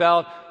talking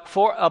about,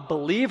 for a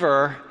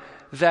believer,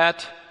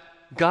 that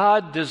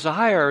God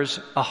desires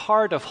a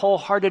heart of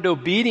wholehearted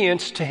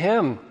obedience to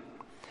Him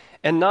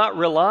and not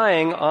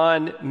relying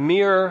on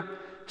mere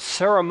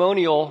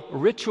ceremonial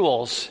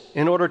rituals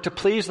in order to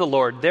please the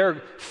Lord.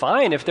 They're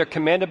fine if they're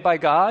commanded by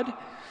God.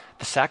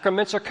 The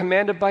sacraments are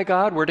commanded by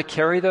God. We're to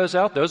carry those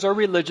out. Those are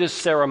religious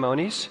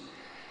ceremonies.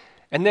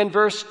 And then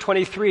verse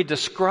 23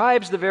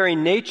 describes the very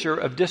nature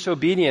of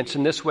disobedience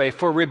in this way.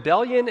 For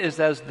rebellion is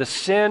as the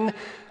sin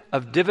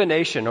of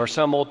divination, or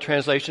some old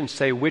translations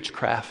say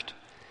witchcraft.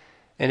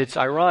 And it's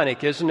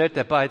ironic, isn't it,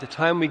 that by the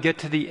time we get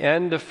to the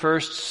end of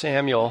 1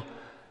 Samuel,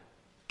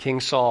 King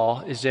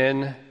Saul is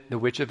in the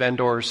Witch of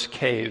Endor's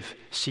cave,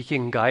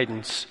 seeking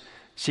guidance,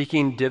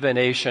 seeking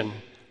divination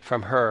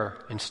from her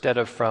instead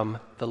of from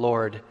the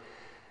Lord.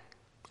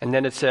 And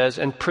then it says,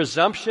 and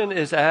presumption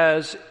is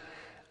as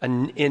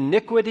an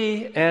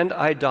iniquity and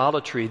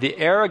idolatry, the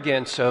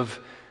arrogance of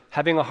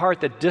having a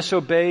heart that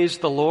disobeys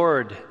the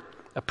Lord.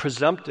 A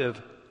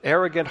presumptive,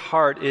 arrogant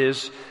heart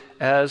is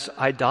as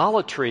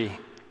idolatry.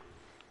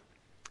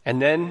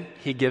 And then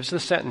he gives the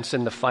sentence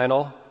in the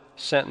final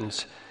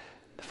sentence,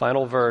 the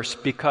final verse,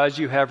 because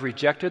you have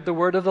rejected the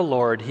word of the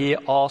Lord, he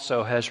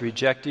also has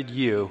rejected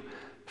you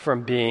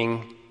from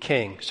being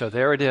king. So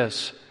there it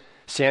is.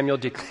 Samuel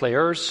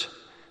declares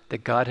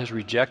that God has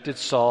rejected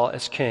Saul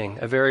as king,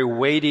 a very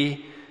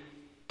weighty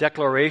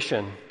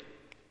declaration.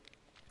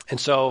 And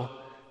so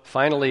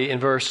finally in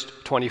verse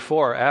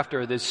 24,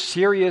 after the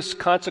serious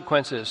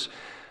consequences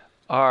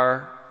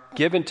are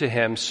given to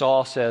him,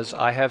 Saul says,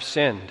 I have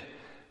sinned,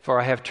 for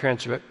I have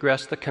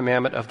transgressed the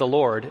commandment of the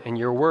Lord in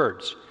your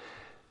words.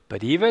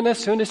 But even as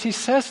soon as he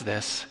says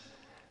this,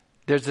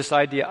 there's this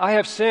idea, I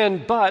have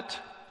sinned, but,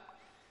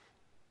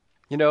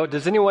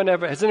 has anyone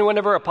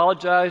ever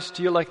apologized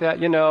to you like that?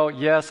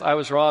 Yes, I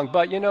was wrong,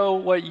 but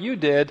what you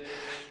did,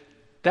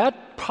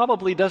 that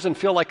probably doesn't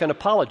feel like an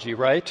apology,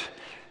 right?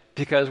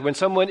 Because when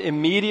someone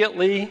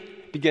immediately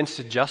begins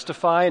to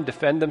justify and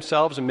defend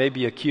themselves and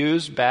maybe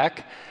accuse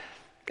back,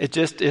 it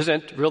just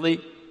isn't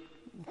really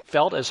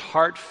felt as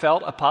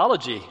heartfelt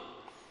apology.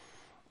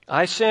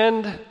 I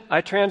sinned,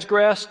 I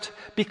transgressed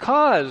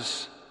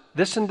because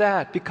this and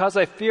that, because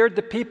I feared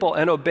the people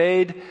and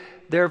obeyed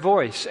their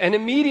voice. And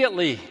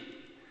immediately,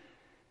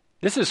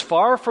 this is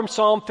far from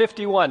Psalm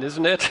 51,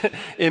 isn't it?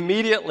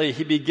 Immediately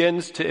he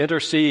begins to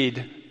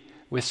intercede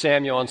with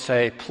Samuel and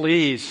say,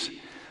 please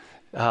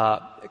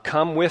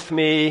come with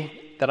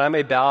me that I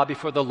may bow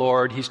before the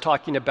Lord. He's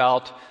talking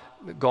about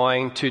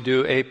going to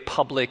do a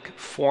public,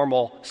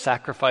 formal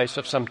sacrifice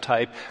of some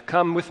type.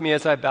 Come with me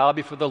as I bow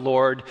before the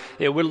Lord.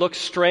 It would look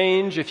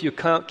strange if you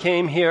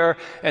came here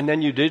and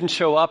then you didn't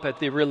show up at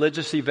the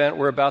religious event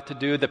we're about to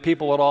do. The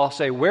people would all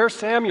say, where's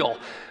Samuel?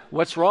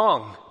 What's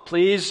wrong?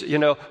 Please,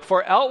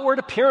 for outward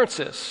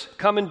appearances,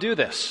 come and do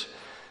this.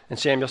 And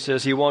Samuel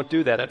says he won't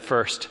do that at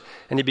first.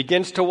 And he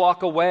begins to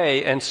walk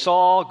away, and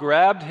Saul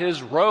grabbed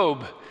his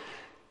robe,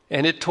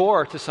 and it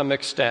tore to some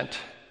extent.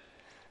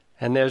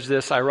 And there's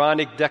this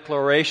ironic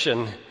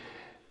declaration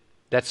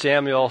that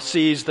Samuel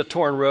sees the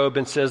torn robe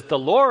and says, the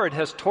Lord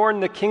has torn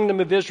the kingdom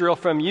of Israel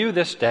from you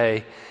this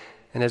day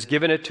and has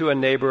given it to a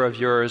neighbor of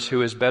yours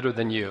who is better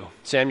than you.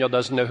 Samuel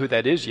doesn't know who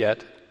that is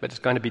yet, but it's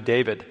going to be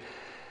David.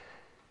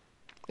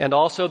 And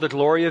also the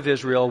glory of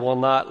Israel will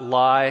not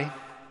lie.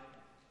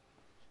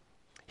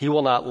 He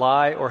will not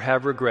lie or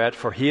have regret,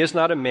 for he is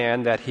not a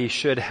man that he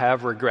should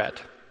have regret.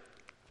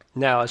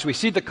 Now, as we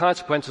see the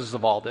consequences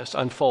of all this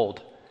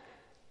unfold,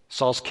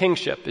 Saul's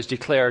kingship is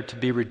declared to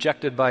be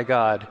rejected by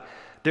God.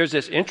 There's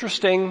this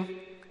interesting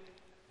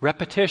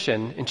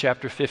repetition in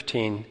chapter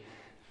 15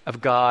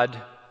 of God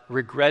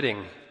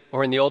regretting,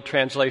 or in the old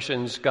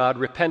translations, God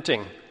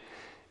repenting.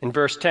 In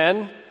verse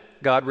 10,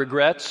 God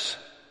regrets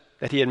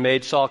that he had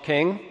made Saul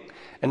king.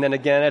 And then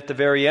again at the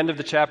very end of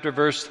the chapter,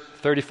 verse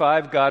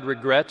 35, God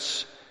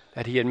regrets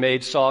that he had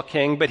made Saul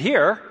king. But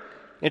here,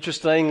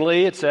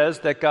 interestingly, it says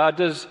that God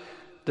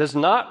does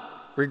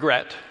not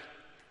regret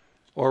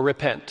or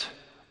repent.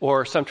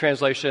 Or some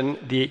translation,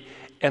 the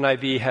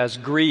NIV has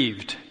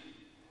grieved.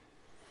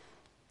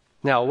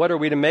 Now, what are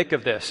we to make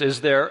of this?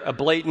 Is there a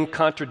blatant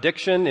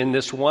contradiction in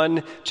this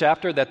one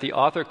chapter that the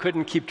author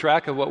couldn't keep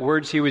track of what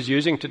words he was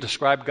using to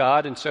describe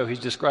God, and so he's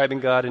describing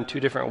God in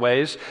two different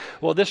ways?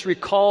 Well, this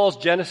recalls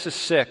Genesis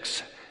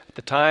 6, at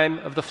the time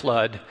of the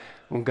flood,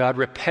 when God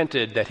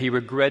repented, that he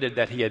regretted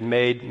that he had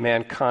made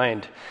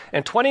mankind.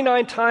 And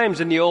 29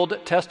 times in the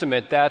Old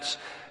Testament, that's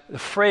the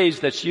phrase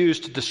that's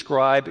used to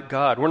describe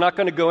God. We're not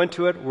going to go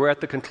into it. We're at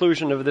the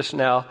conclusion of this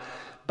now.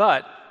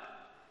 But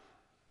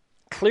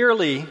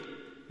clearly,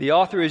 the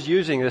author is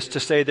using this to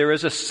say there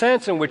is a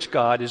sense in which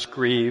God is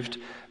grieved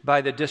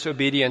by the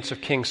disobedience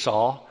of King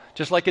Saul.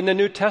 Just like in the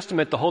New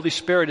Testament, the Holy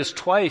Spirit is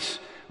twice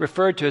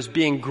referred to as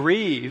being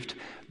grieved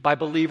by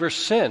believers'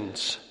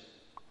 sins.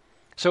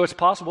 So it's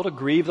possible to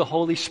grieve the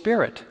Holy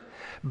Spirit.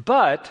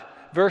 But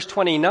verse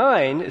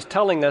 29 is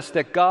telling us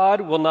that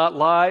God will not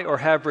lie or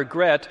have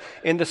regret,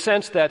 in the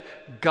sense that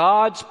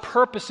God's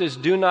purposes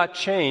do not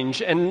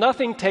change and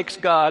nothing takes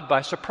God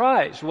by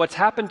surprise. What's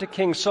happened to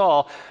King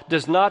Saul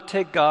does not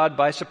take God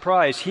by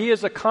surprise. He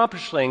is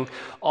accomplishing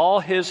all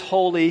his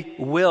holy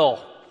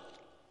will.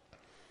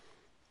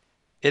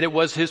 It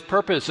was his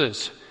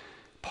purposes,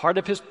 part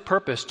of his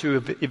purpose,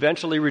 to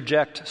eventually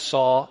reject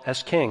Saul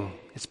as king.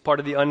 It's part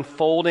of the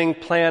unfolding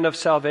plan of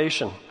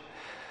salvation.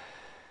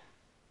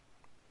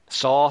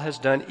 Saul has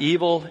done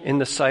evil in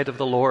the sight of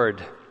the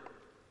Lord,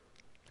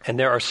 and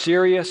there are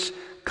serious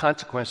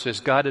consequences.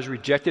 God has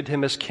rejected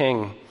him as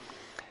king.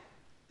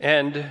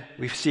 And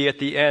we see at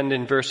the end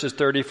in verses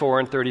 34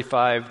 and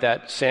 35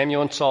 that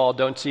Samuel and Saul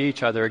don't see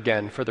each other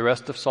again for the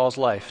rest of Saul's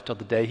life, till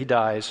the day he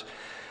dies.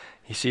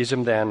 He sees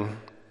him then,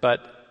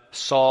 but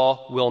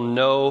Saul will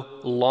no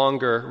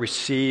longer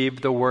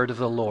receive the word of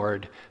the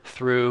Lord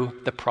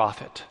through the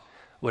prophet.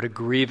 What a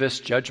grievous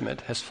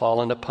judgment has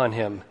fallen upon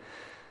him.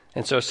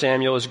 And so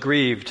Samuel is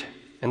grieved,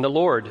 and the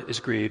Lord is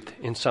grieved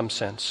in some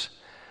sense.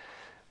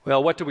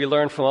 Well, what do we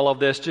learn from all of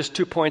this? Just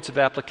 2 points of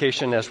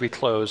application as we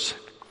close.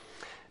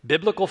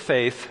 Biblical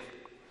faith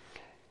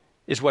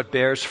is what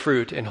bears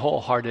fruit in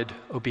wholehearted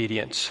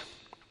obedience.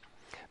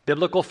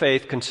 Biblical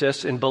faith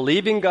consists in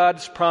believing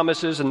God's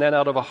promises and then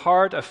out of a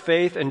heart of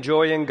faith and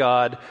joy in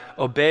God,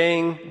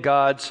 obeying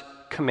God's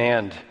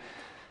command.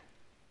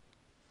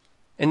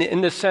 And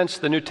in this sense,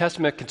 the New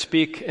Testament can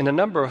speak in a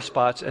number of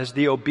spots as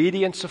the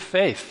obedience of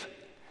faith.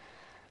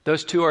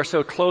 Those two are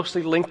so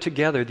closely linked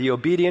together. The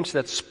obedience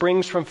that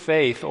springs from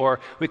faith, or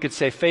we could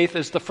say faith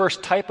is the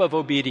first type of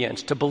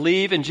obedience, to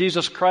believe in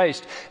Jesus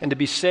Christ and to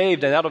be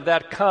saved, and out of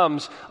that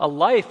comes a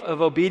life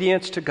of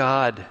obedience to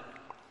God.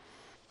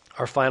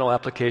 Our final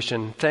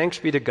application: thanks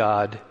be to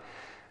God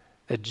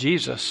that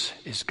Jesus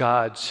is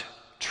God's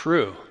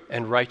true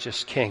and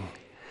righteous King.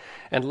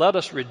 And let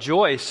us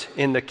rejoice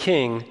in the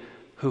King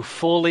who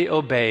fully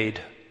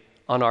obeyed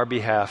on our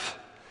behalf.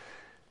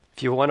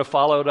 If you want to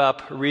follow it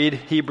up, read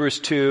Hebrews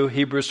 2,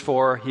 Hebrews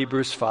 4,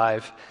 Hebrews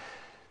 5.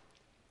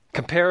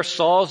 Compare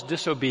Saul's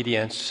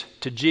disobedience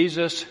to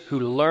Jesus, who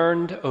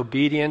learned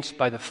obedience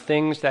by the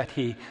things that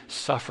he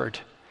suffered,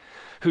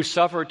 who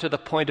suffered to the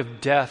point of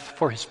death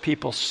for his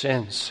people's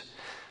sins,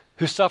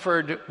 who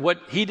suffered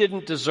what he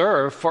didn't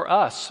deserve for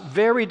us.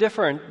 Very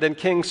different than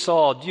King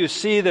Saul. Do you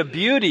see the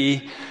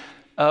beauty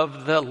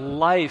of the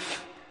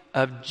life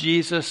of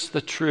Jesus,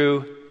 the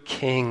true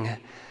King?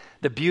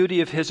 The beauty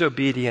of his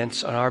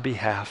obedience on our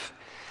behalf.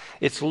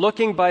 It's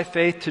looking by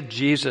faith to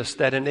Jesus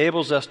that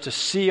enables us to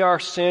see our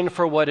sin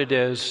for what it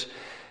is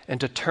and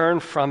to turn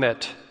from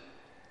it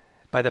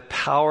by the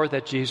power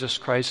that Jesus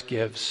Christ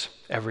gives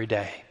every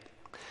day.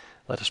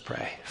 Let us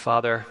pray.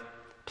 Father,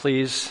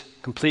 please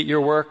complete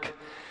your work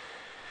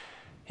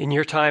in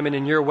your time and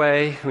in your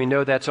way. We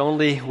know that's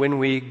only when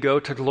we go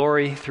to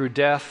glory through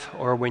death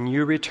or when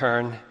you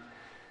return.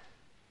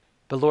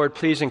 But Lord,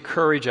 please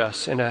encourage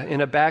us in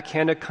a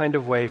backhanded kind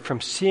of way from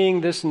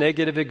seeing this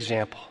negative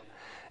example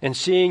and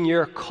seeing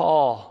your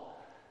call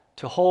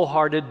to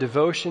wholehearted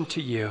devotion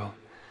to you.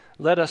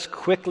 Let us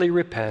quickly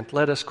repent.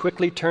 Let us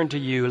quickly turn to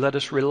you. Let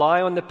us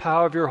rely on the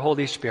power of your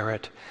Holy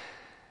Spirit.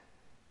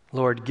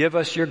 Lord, give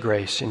us your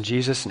grace in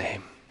Jesus'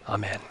 name.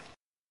 Amen.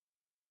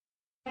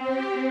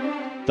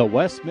 The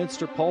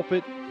Westminster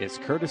Pulpit is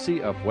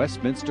courtesy of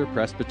Westminster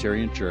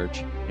Presbyterian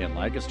Church in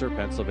Lancaster,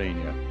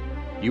 Pennsylvania.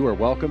 You are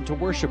welcome to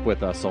worship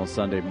with us on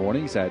Sunday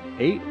mornings at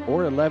 8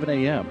 or 11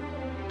 a.m.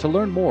 To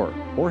learn more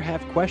or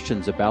have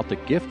questions about the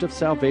gift of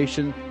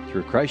salvation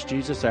through Christ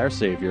Jesus our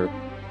Savior,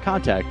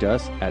 contact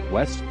us at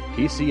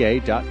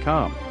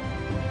westpca.com.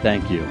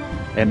 Thank you,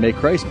 and may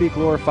Christ be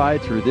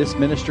glorified through this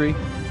ministry,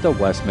 the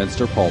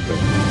Westminster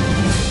Pulpit.